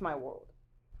rocked my world.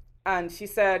 And she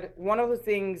said, one of the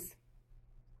things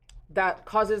that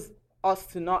causes us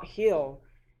to not heal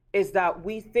is that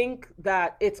we think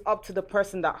that it's up to the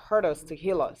person that hurt us to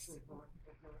heal us.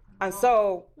 And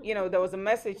so, there was a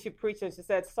message she preached and she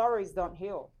said, sorries don't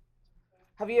heal.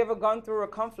 Have you ever gone through a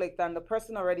conflict and the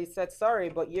person already said sorry,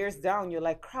 but years down, you're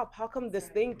like, crap, how come this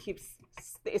thing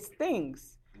it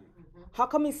stings? How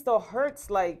come it still hurts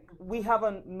like we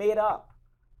haven't made up,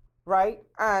 right?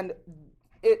 And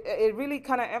it really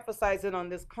kind of emphasizes on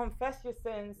this, confess your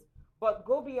sins, but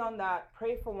go beyond that,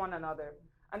 pray for one another.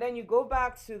 And then you go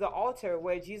back to the altar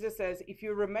where Jesus says, if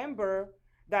you remember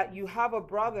that you have a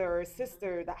brother or a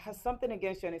sister that has something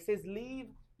against you, and it says, leave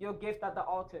your gift at the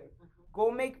altar.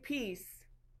 Go make peace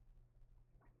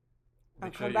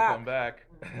and come back.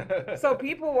 So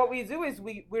people, what we do is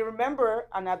we remember,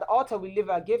 and at the altar we leave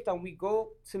our gift and we go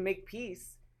to make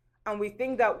peace. And we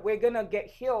think that we're going to get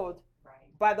healed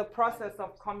by the process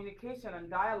of communication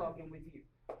and dialoguing with you.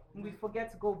 And we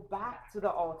forget to go back to the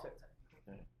altar.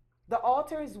 The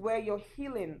altar is where your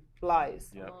healing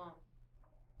lies. Yep.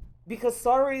 Because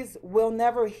sorries will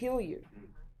never heal you.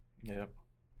 Yep.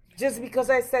 Just because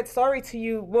I said sorry to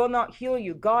you will not heal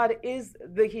you. God is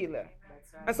the healer.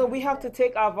 And so we have to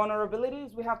take our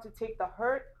vulnerabilities, we have to take the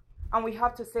hurt, and we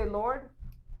have to say, Lord,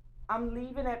 I'm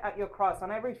leaving it at your cross,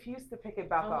 and I refuse to pick it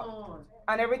back up.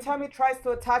 And every time it tries to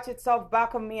attach itself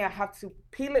back on me, I have to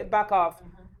peel it back off.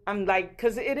 I'm like,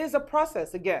 because it is a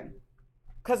process again.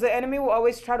 Because the enemy will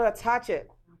always try to attach it,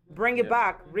 bring it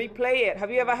back, replay it.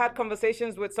 Have you ever had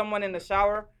conversations with someone in the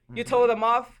shower? You told them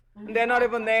off, and they're not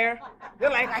even there. They're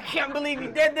like, I can't believe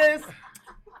you did this.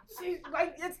 She's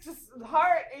like, it's just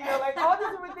hard. Like all these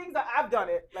different things that I've done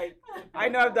it. Like, I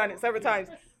know I've done it several times.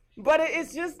 But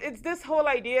it's this whole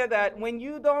idea that when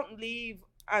you don't leave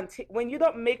and when you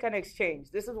don't make an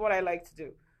exchange, this is what I like to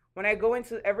do. When I go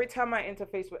every time I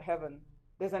interface with heaven,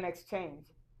 there's an exchange.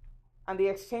 And the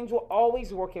exchange will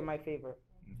always work in my favor.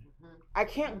 I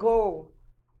can't go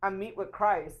and meet with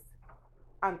Christ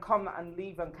and come and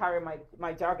leave and carry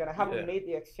my jargon. I haven't made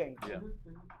the exchange. Yeah.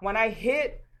 When I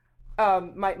hit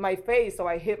my face or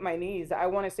I hit my knees, I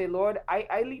want to say, Lord,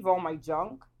 I leave all my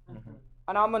junk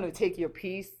and I'm going to take your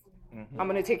peace. I'm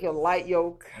going to take your light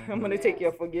yoke. I'm going to take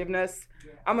your forgiveness.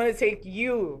 I'm going to take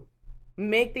you.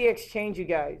 Make the exchange, you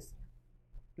guys.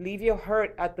 Leave your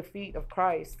hurt at the feet of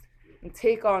Christ and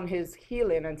take on his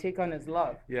healing and take on his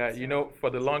love. Yeah, for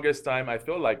the longest time, I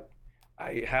felt like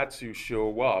I had to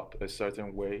show up a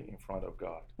certain way in front of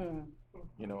God.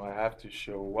 I have to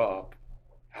show up.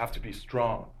 I have to be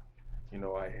strong.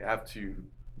 I have to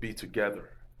be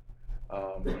together.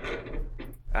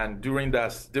 And during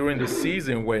the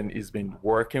season when he's been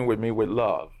working with me with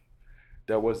love,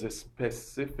 there was a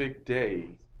specific day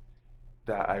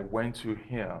that I went to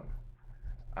him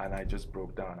and I just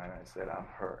broke down and I said, I'm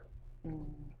hurt.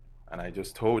 And I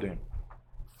just told him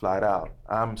flat out,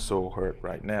 I'm so hurt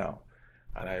right now.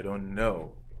 And I don't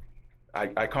know.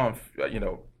 I can't,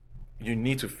 you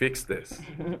need to fix this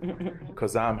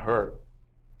because I'm hurt.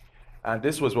 And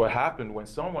this was what happened when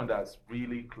someone that's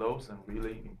really close and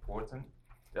really important,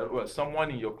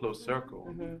 someone in your close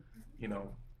circle,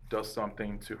 does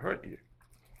something to hurt you.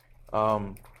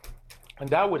 And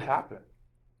that would happen.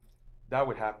 That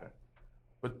would happen.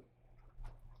 But,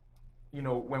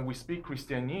 when we speak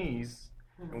Christianese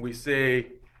and we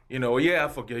say, I'm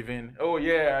forgiven. Oh,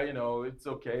 yeah, it's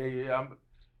okay.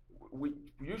 We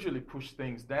usually push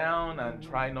things down and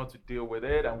try not to deal with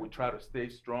it, and we try to stay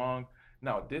strong.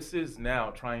 Now, this is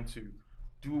now trying to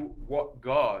do what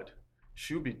God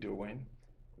should be doing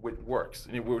with works.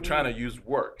 We're trying to use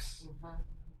works.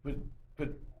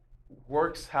 But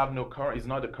works have no currency. It's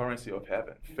not the currency of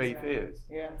heaven. Faith is.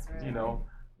 Yeah, that's right.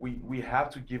 We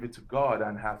have to give it to God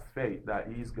and have faith that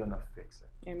he's going to fix it.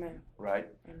 Amen. Right?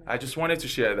 Amen. I just wanted to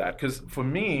share that because for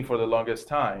me, for the longest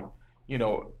time,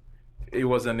 it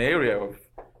was an area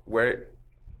where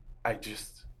I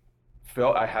just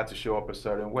felt I had to show up a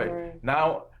certain way. Right.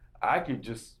 Now I could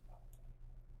just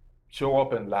show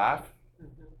up and laugh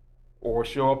or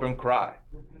show up and cry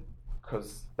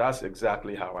because that's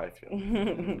exactly how I feel.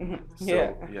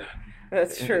 Yeah. Yeah.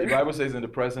 That's true. The Bible says in the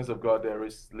presence of God there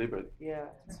is liberty. Yeah.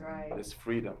 That's right. There's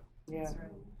freedom. Yeah.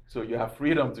 So you have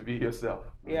freedom to be yourself.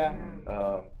 Yeah.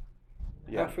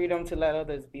 Yeah. And freedom to let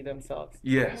others be themselves.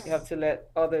 Yes. You have to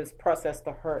let others process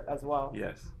the hurt as well.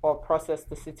 Yes. Or process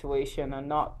the situation and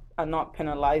not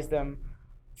penalize them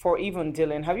for even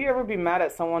dealing. Have you ever been mad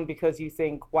at someone because you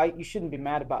think, why you shouldn't be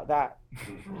mad about that?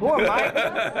 Who am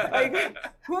I? Like,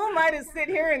 who am I to sit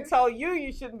here and tell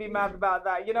you shouldn't be mad about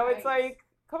that? You know, it's like,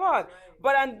 come on.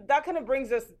 But that kind of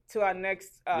brings us to our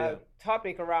next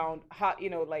topic around how,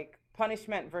 like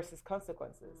punishment versus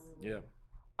consequences. Yeah.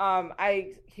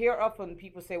 I hear often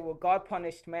people say, well, God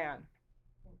punished man.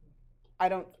 I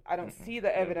don't see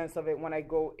the evidence of it when I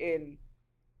go in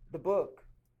the book.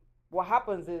 What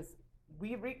happens is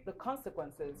we reap the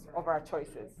consequences of our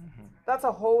choices. That's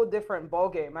a whole different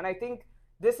ballgame. And I think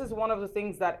this is one of the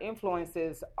things that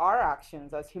influences our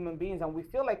actions as human beings. And we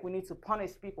feel like we need to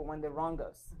punish people when they wrong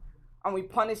us. And we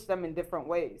punish them in different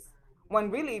ways. When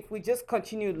really, if we just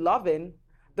continue loving,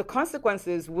 the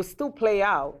consequences will still play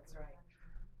out.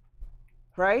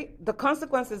 Right? The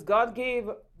consequences, God gave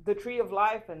the tree of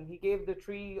life and he gave the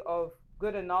tree of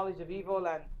good and knowledge of evil.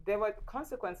 And there were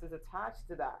consequences attached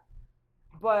to that.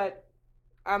 But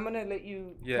I'm going to let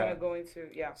you kind of go into,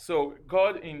 So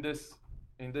God in this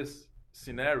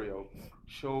scenario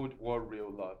showed what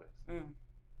real love is,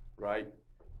 right?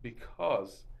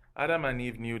 Because Adam and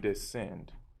Eve knew they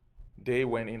sinned. They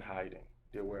went in hiding.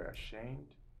 They were ashamed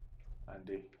and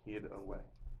they hid away,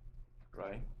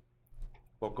 right?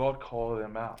 But God called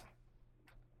them out,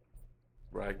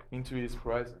 right, into his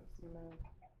presence.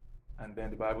 And then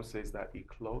the Bible says that he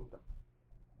clothed them.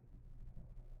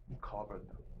 He covered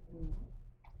them.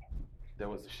 There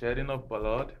was the shedding of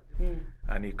blood,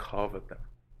 and he covered them.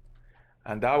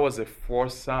 And that was a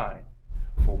foresign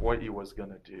for what he was going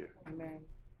to do. Amen.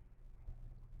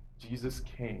 Jesus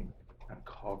came and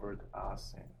covered our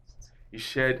sins. He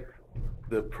shed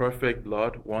the perfect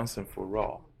blood once and for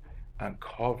all and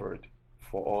covered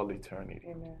for all eternity.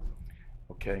 Amen.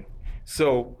 Okay?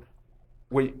 So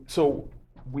we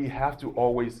have to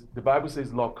always, the Bible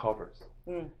says love covers.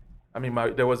 I mean,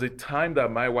 there was a time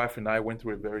that my wife and I went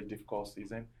through a very difficult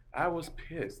season. I was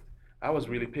pissed. I was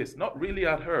really pissed. Not really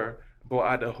at her, but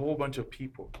at a whole bunch of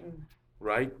people,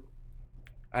 right?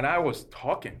 And I was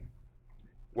talking,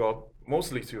 well,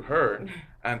 mostly to her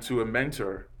and to a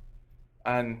mentor.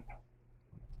 And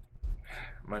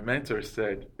my mentor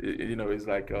said, he's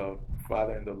like a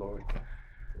father in the Lord.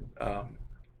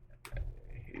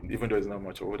 Even though he's not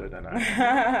much older than I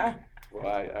am. Well,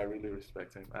 I really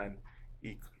respect him. And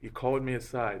he called me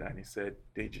aside and he said,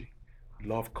 Deji,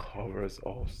 love covers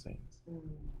all sins.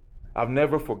 I've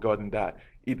never forgotten that.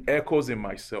 It echoes in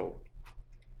my soul.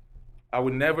 I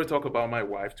would never talk about my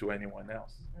wife to anyone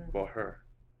else but her,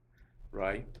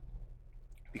 right?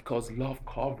 Because love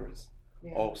covers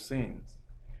all sins.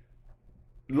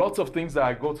 Lots of things that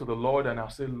I go to the Lord and I'll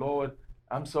say, Lord,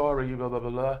 I'm sorry, blah, blah, blah,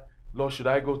 blah. Lord, should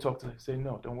I go talk to him? Say,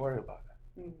 no, don't worry about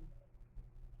that.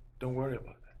 Don't worry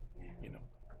about that.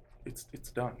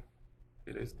 It's done.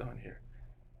 It is done here.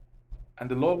 And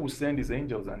the Lord will send his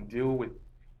angels and deal with,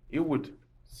 it would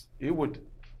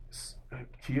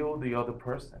kill the other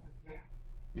person.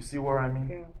 You see what I mean?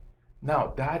 Yeah.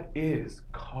 Now, that is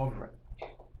covering.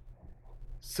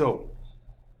 So,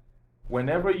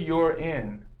 whenever you're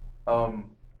in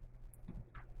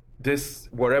this,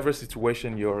 whatever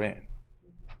situation you're in,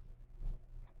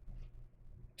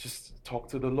 just talk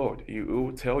to the Lord. He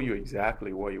will tell you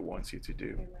exactly what he wants you to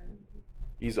do. Amen.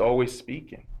 He's always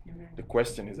speaking. Amen. The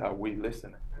question is, are we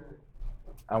listening?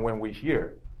 And when we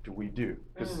hear, do we do?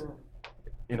 Because,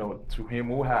 to him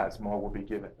who has, more will be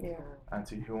given. Yeah. And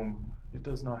to whom it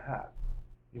does not have,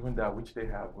 even that which they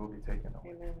have will be taken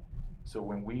away. Amen. So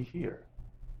when we hear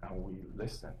and we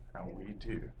listen and we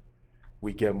do,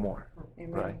 we get more.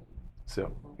 Amen. Right?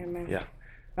 So, Amen. Yeah.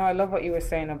 Now, I love what you were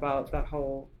saying about the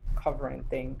whole covering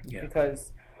thing,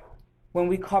 because when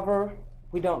we cover,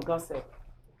 we don't gossip.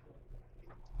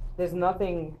 There's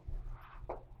nothing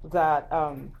that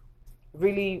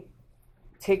really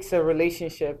takes a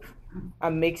relationship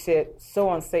and makes it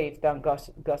so unsafe than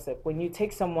gossip. When you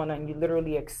take someone and you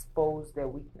literally expose their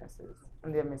weaknesses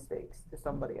and their mistakes to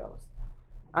somebody else.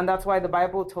 And that's why the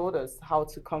Bible told us how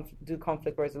to do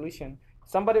conflict resolution.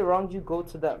 Somebody wronged you, go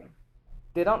to them.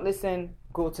 They don't listen,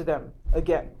 go to them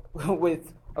again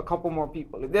with a couple more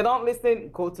people. If they don't listen,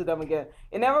 go to them again.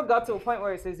 It never got to a point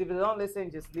where it says if they don't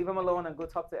listen, just leave them alone and go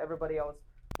talk to everybody else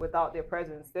without their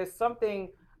presence. There's something,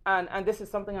 and this is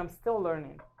something I'm still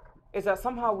learning, is that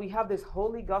somehow we have these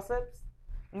holy gossips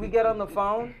we get on the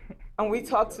phone and we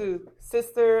talk to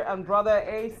sister and brother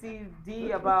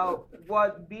ACD about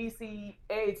what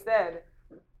BCA said.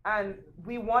 And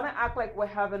we want to act like we're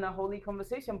having a holy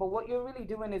conversation, but what you're really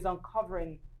doing is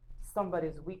uncovering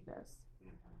somebody's weakness.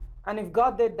 And if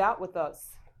God did that with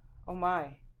us, oh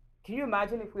my, can you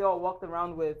imagine if we all walked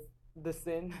around with the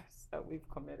sins that we've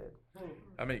committed?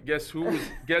 I mean, guess who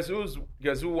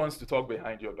wants to talk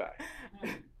behind your back?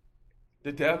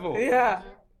 The devil. Yeah.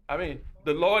 I mean,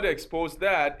 the Lord exposed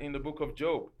that in the book of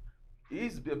Job.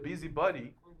 He's a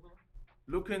busybody,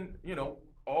 looking,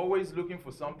 always looking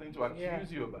for something to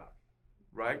accuse you about,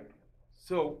 right?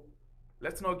 So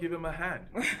let's not give him a hand.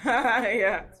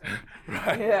 Yeah.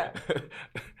 Right. Yeah.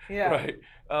 Yeah. Right.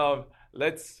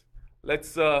 Let's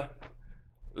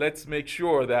make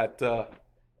sure that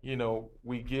we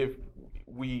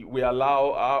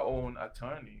allow our own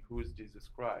attorney, who is Jesus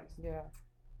Christ,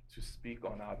 to speak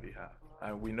on our behalf,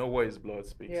 and we know what His blood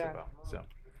speaks about.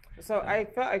 So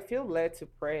I feel led to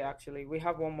pray. Actually, we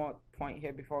have one more point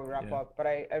here before we wrap up, but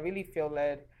I really feel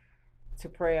led to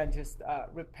pray and just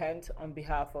repent on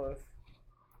behalf of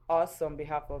us, on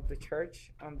behalf of the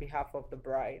church, on behalf of the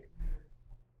bride,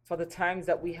 for the times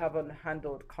that we haven't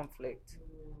handled conflict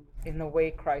in the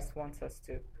way Christ wants us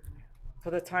to,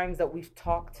 for the times that we've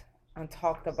talked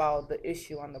about the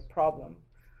issue and the problem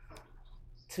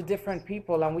to different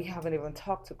people and we haven't even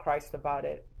talked to Christ about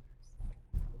it.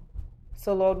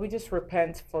 So Lord, we just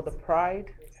repent for the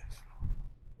pride.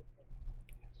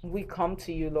 We come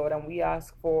to you, Lord, and we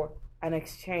ask for an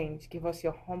exchange. Give us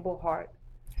your humble heart.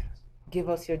 Give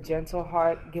us your gentle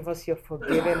heart. Give us your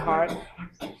forgiving heart.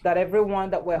 That everyone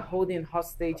that we're holding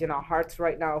hostage in our hearts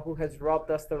right now who has robbed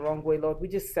us the wrong way, Lord, we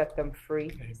just set them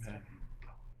free. Amen.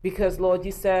 Because, Lord,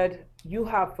 you said you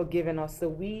have forgiven us, so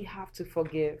we have to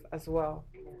forgive as well.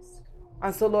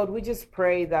 And so, Lord, we just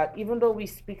pray that even though we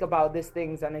speak about these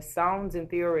things and it sounds, in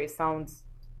theory, it sounds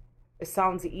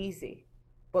easy.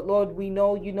 But, Lord, we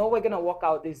know, we're going to walk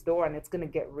out this door and it's going to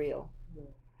get real.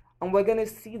 And we're going to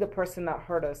see the person that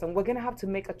hurt us. And we're going to have to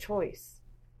make a choice.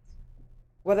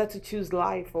 Whether to choose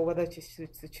life or whether to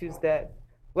choose death.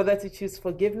 Whether to choose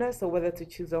forgiveness or whether to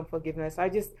choose unforgiveness. I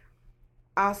just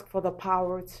ask for the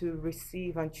power to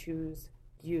receive and choose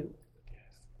you.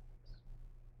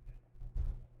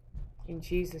 In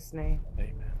Jesus' name.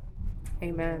 Amen.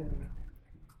 Amen.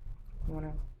 You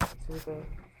want to do the...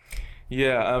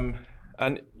 Yeah,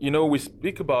 and we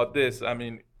speak about this. I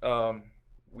mean,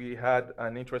 we had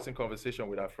an interesting conversation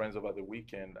with our friends over the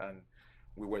weekend, and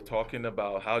we were talking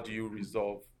about how do you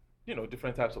resolve,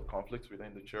 different types of conflicts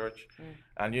within the church.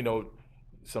 And,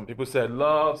 some people said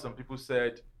love, some people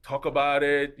said talk about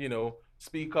it,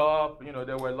 speak up,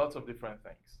 there were lots of different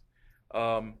things.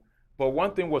 But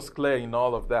one thing was clear in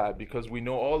all of that, because we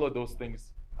know all of those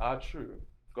things are true.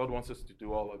 God wants us to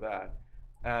do all of that.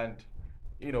 And,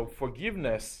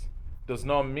 forgiveness does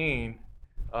not mean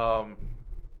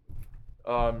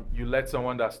you let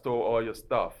someone that stole all your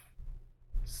stuff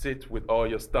sit with all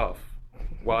your stuff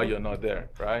while you're not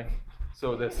there, right?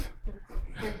 So there's,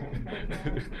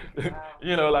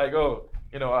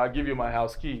 I'll give you my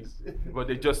house keys, but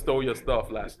they just stole your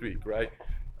stuff last week, right?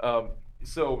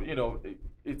 So,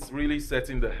 it's really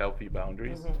setting the healthy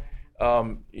boundaries.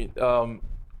 God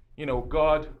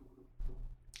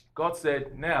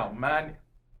said, now man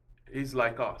is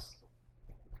like us,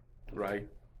 right?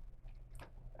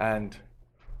 And,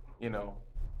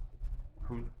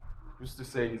 who's to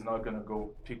say he's not going to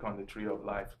go pick on the tree of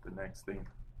life the next thing,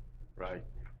 right?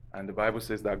 And the Bible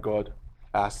says that God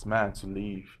asked man to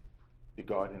leave the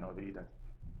Garden of Eden.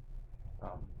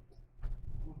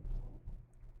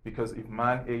 Because if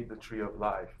man ate the tree of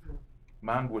life,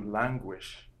 man would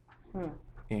languish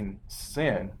in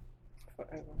sin,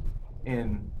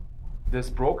 in this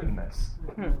brokenness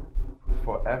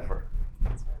forever,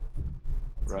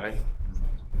 right?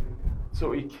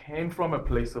 So it came from a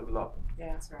place of love.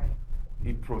 Yeah, that's right.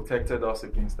 He protected us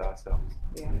against ourselves.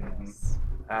 Yeah.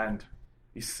 And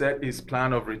he set his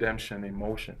plan of redemption in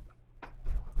motion,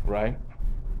 right?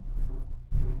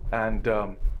 And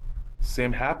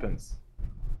same happens.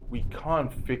 We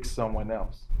can't fix someone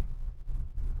else.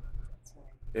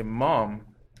 A mom,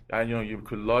 you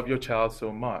could love your child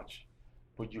so much,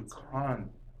 but you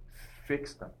can't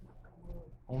fix them.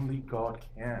 Only God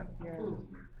can. Yeah.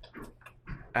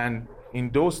 And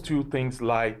in those two things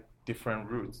lie different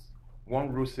roots.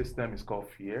 One root system is called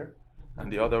fear,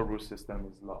 and the other root system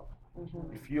is love.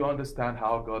 If you understand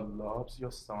how God loves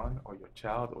your son or your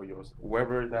child or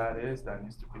whoever that is that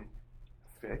needs to be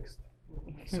fixed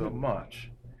so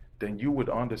much, then you would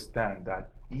understand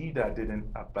that he that didn't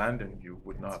abandon you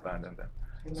would not abandon them.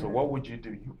 So what would you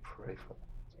do? You pray for them.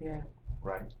 Yeah.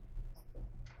 Right?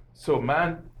 So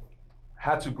man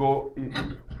had to go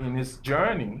in his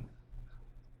journey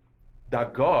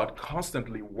that God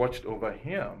constantly watched over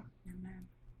him. Amen.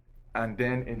 And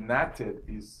then enacted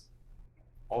his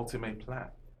ultimate plan.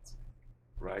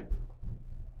 Right?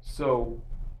 So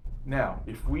now,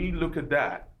 if we look at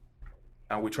that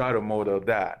and we try to model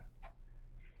that,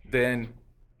 then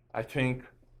I think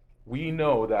we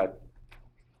know that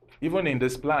even in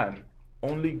this plan,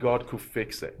 only God could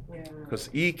fix it. Because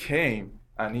he came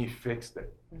and he fixed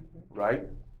it. Right?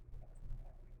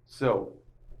 So,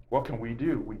 what can we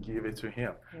do? We give it to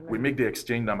him. Amen. We make the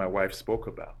exchange that my wife spoke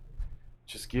about.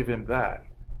 Just give him that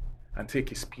and take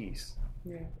his peace.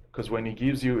 Because when he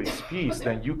gives you his peace,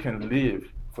 then you can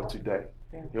live for today.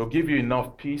 He'll give you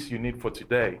enough peace you need for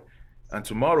today. And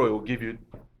tomorrow he will give you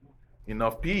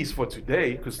enough peace for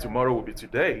today, because tomorrow will be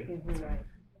today.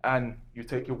 And you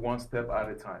take it one step at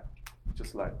a time,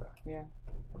 just like that. Yeah.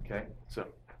 Okay? So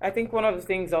I think one of the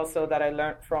things also that I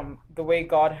learned from the way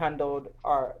God handled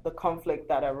the conflict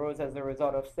that arose as a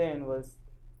result of sin was,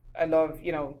 I love,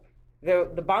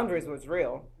 the boundaries was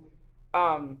real.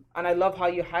 And I love how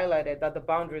you highlighted that the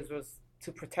boundaries was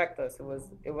to protect us.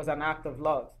 It was an act of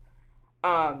love.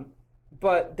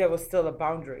 But there was still a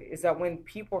boundary. Is that when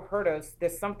people hurt us,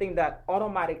 there's something that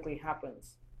automatically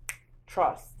happens.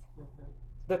 Trust.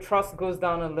 The trust goes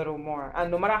down a little more.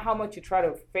 And no matter how much you try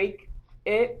to fake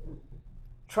it,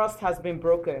 trust has been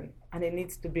broken and it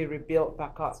needs to be rebuilt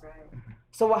back up. That's right.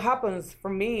 So what happens for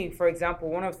me, for example,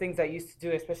 one of the things I used to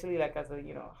do, especially like as a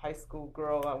high school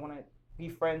girl, I want to be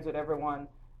friends with everyone.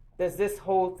 There's this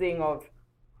whole thing of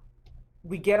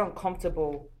we get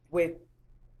uncomfortable with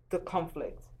the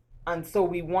conflict, and so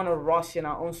we want to rush in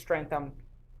our own strength and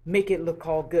make it look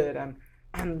all good and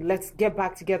let's get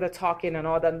back together talking and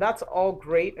all that. And that's all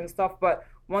great and stuff, but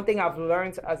one thing I've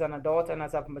learned as an adult and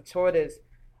as I've matured is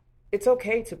it's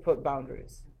okay to put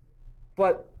boundaries.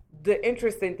 But the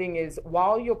interesting thing is,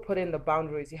 while you're putting the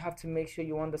boundaries, you have to make sure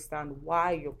you understand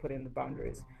why you're putting the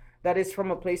boundaries. That is from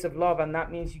a place of love, and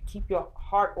that means you keep your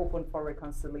heart open for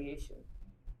reconciliation.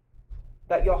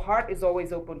 That your heart is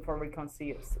always open for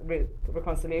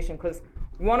reconciliation. Because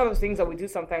one of the things that we do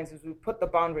sometimes is we put the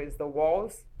boundaries, the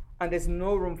walls, and there's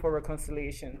no room for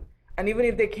reconciliation. And even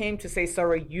if they came to say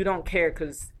sorry, you don't care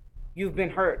because you've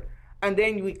been hurt. And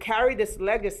then we carry this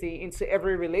legacy into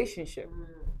every relationship.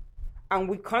 And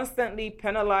we constantly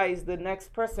penalize the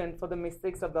next person for the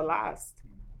mistakes of the last.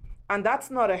 And that's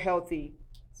not a healthy,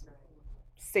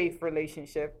 safe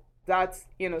relationship. That's,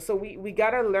 so we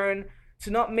got to learn to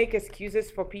not make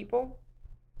excuses for people,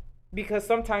 because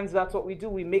sometimes that's what we do.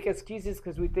 We make excuses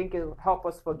because we think it'll help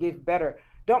us forgive better.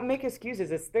 Don't make excuses.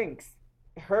 It stinks.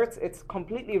 It hurts. It's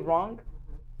completely wrong.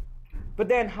 But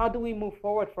then how do we move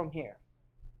forward from here?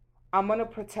 I'm going to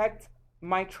protect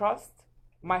my trust,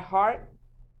 my heart,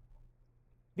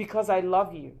 because I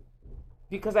love you.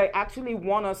 Because I actually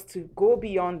want us to go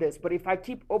beyond this. But if I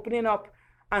keep opening up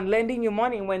and lending you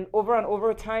money when over and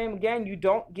over time again you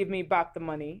don't give me back the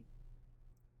money,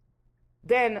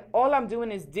 then all I'm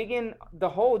doing is digging the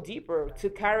hole deeper to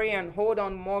carry and hold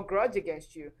on more grudge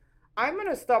against you. I'm going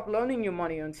to stop loaning you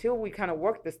money until we kind of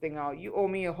work this thing out. You owe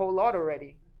me a whole lot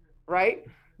already, right?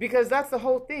 Because that's the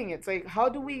whole thing. It's like, how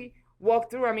do we walk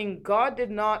through? I mean, God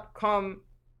did not come.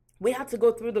 We had to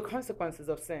go through the consequences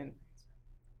of sin.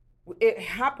 It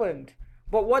happened.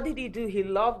 But what did he do? He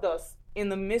loved us in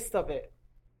the midst of it.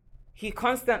 He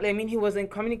constantly, he was in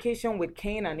communication with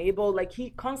Cain and Abel. Like, he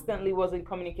constantly was in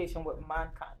communication with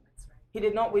mankind. He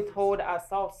did not withhold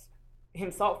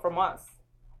himself from us.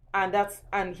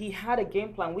 And he had a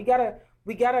game plan. We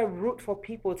gotta root for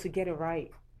people to get it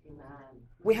right. Amen.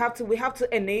 We have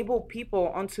to enable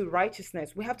people unto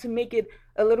righteousness. We have to make it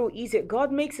a little easier.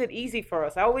 God makes it easy for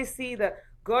us. I always see that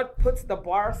God puts the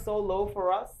bar so low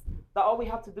for us that all we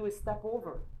have to do is step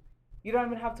over. You don't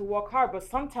even have to work hard. But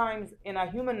sometimes in our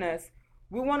humanness,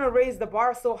 we want to raise the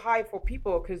bar so high for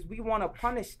people because we want to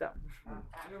punish them.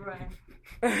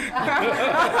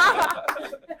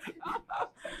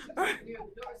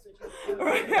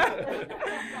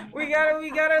 we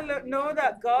gotta know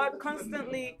that God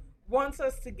constantly wants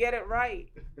us to get it right.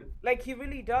 Like, he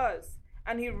really does.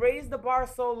 And he raised the bar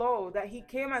so low that he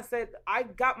came and said, I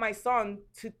got my son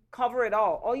to cover it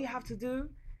all. All you have to do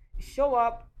is show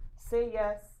up, say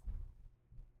yes,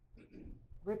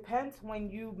 repent when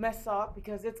you mess up,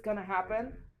 because it's going to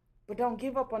happen, but don't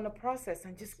give up on the process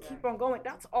and just keep on going.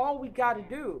 That's all we got to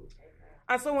do.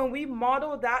 And so when we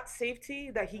model that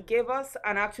safety that he gave us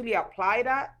and actually apply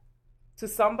that to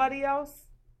somebody else,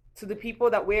 to the people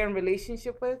that we're in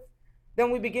relationship with, then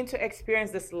we begin to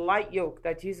experience this light yoke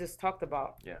that Jesus talked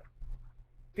about. Yeah.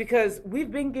 because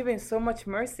we've been given so much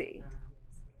mercy.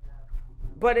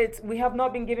 But we have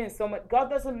not been given so much. God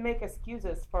doesn't make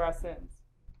excuses for our sins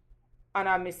and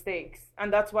our mistakes.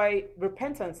 And that's why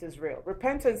repentance is real.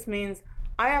 Repentance means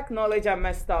I acknowledge I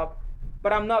messed up,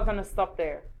 but I'm not going to stop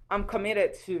there. I'm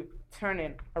committed to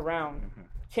turning around,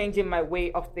 changing my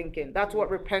way of thinking. That's what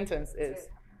repentance is.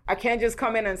 I can't just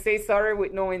come in and say sorry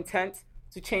with no intent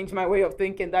to change my way of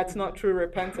thinking. That's not true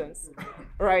repentance,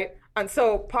 right? And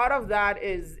so part of that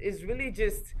is really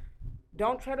just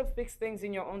don't try to fix things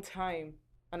in your own time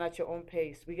and at your own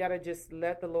pace. We got to just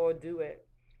let the Lord do it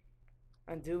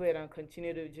and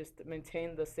continue to just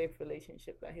maintain the safe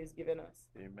relationship that he's given us.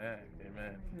 Amen.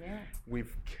 Amen. Yeah.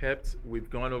 We've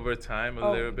gone over time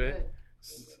a little bit. Good.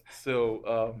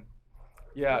 So,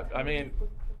 yeah, I mean,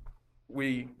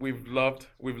 we've loved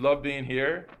being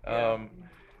here. Yeah.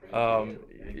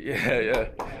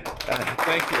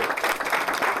 Thank you.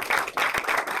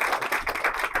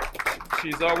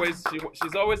 She's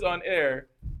always on air,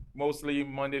 mostly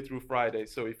Monday through Friday.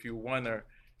 So if you want to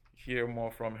hear more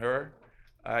from her,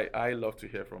 I love to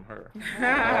hear from her.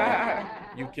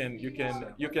 You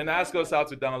can ask us how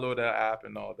to download our app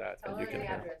and all that. Tell And you her can the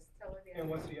hear. address. Tell her the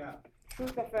And address. what's the app?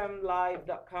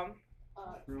 TruthFMLive.com.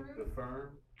 Truth the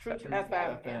firm. Truth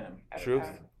FM. Truth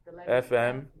The letter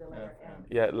FM. The letter M.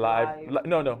 Yeah,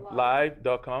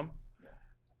 live.com.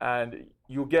 And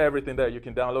you get everything there. You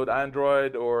can download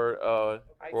Android or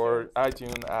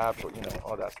iTunes app, or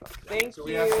all that stuff. Thank So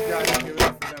you. we ask you guys to give it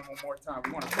up for them one more time.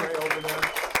 We want to pray over them.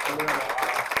 And we're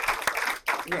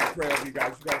gonna pray over you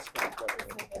guys. You guys can pray.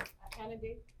 Anna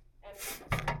D.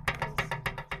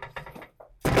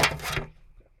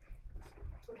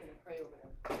 We're going to pray over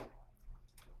them.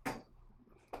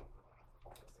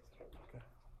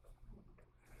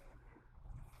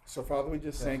 So, Father, we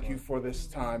just thank you for this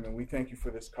time, and we thank you for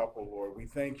this couple, Lord. We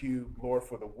thank you, Lord,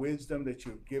 for the wisdom that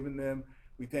you've given them.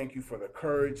 We thank you for the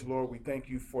courage, Lord. We thank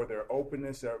you for their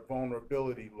openness, their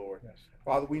vulnerability, Lord. Yes.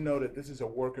 Father, we know that this is a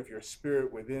work of your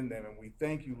Spirit within them, and we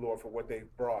thank you, Lord, for what they've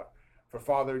brought. For,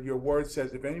 Father, your word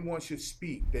says if anyone should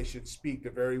speak, they should speak the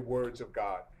very words of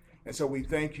God. And so we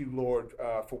thank you, Lord,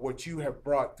 for what you have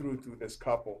brought through this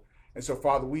couple. And so,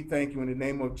 Father, we thank you in the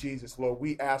name of Jesus, Lord.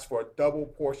 We ask for a double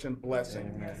portion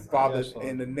blessing, Amen. Father, Yes, Lord.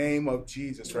 in the name of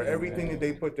Jesus, for everything that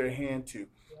they put their hand to.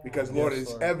 Because, Lord, Yes,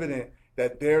 it's Lord. evident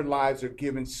that their lives are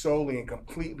given solely and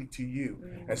completely to you.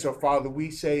 And so, Father,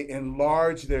 we say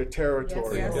enlarge their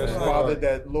territory. Yes, Yes, Father, Lord.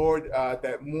 that, Lord,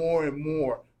 that more and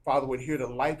more, Father, would hear the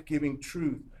life-giving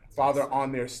truth, Father,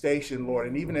 on their station, Lord.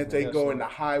 And even as they Yes, go Lord. in the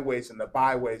highways and the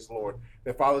byways, Lord,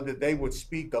 that, Father, that they would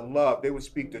speak the love, they would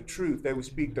speak the truth, they would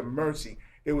speak the mercy,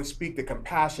 they would speak the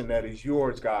compassion that is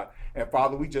yours, God. And,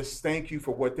 Father, we just thank you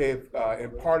for what they've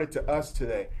imparted to us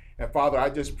today. And, Father, I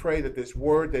just pray that this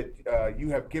word that you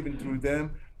have given through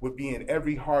them would be in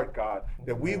every heart, God,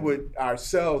 that we would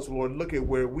ourselves, Lord, look at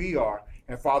where we are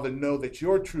and, Father, know that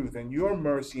your truth and your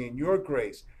mercy and your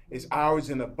grace is ours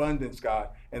in abundance, God.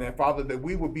 And then, Father, that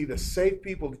we would be the safe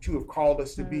people that you have called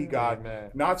us to be, God.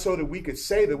 Amen. Not so that we could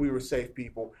say that we were safe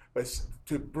people, but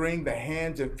to bring the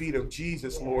hands and feet of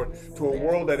Jesus, Lord, to a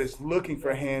world that is looking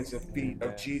for hands and feet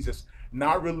of Jesus.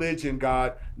 Not religion,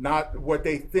 God, not what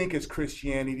they think is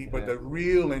Christianity, but the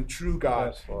real and true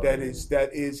God Yes, Lord. that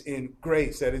is in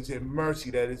grace, that is in mercy,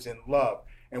 that is in love.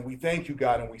 And we thank you,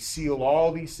 God, and we seal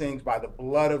all these things by the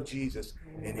blood of Jesus.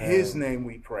 In his name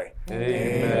we pray.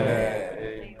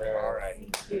 Amen. All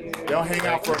right. Y'all hang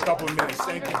out for a couple of minutes.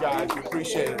 Thank you, guys. We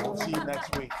appreciate it. We'll see you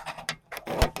next week.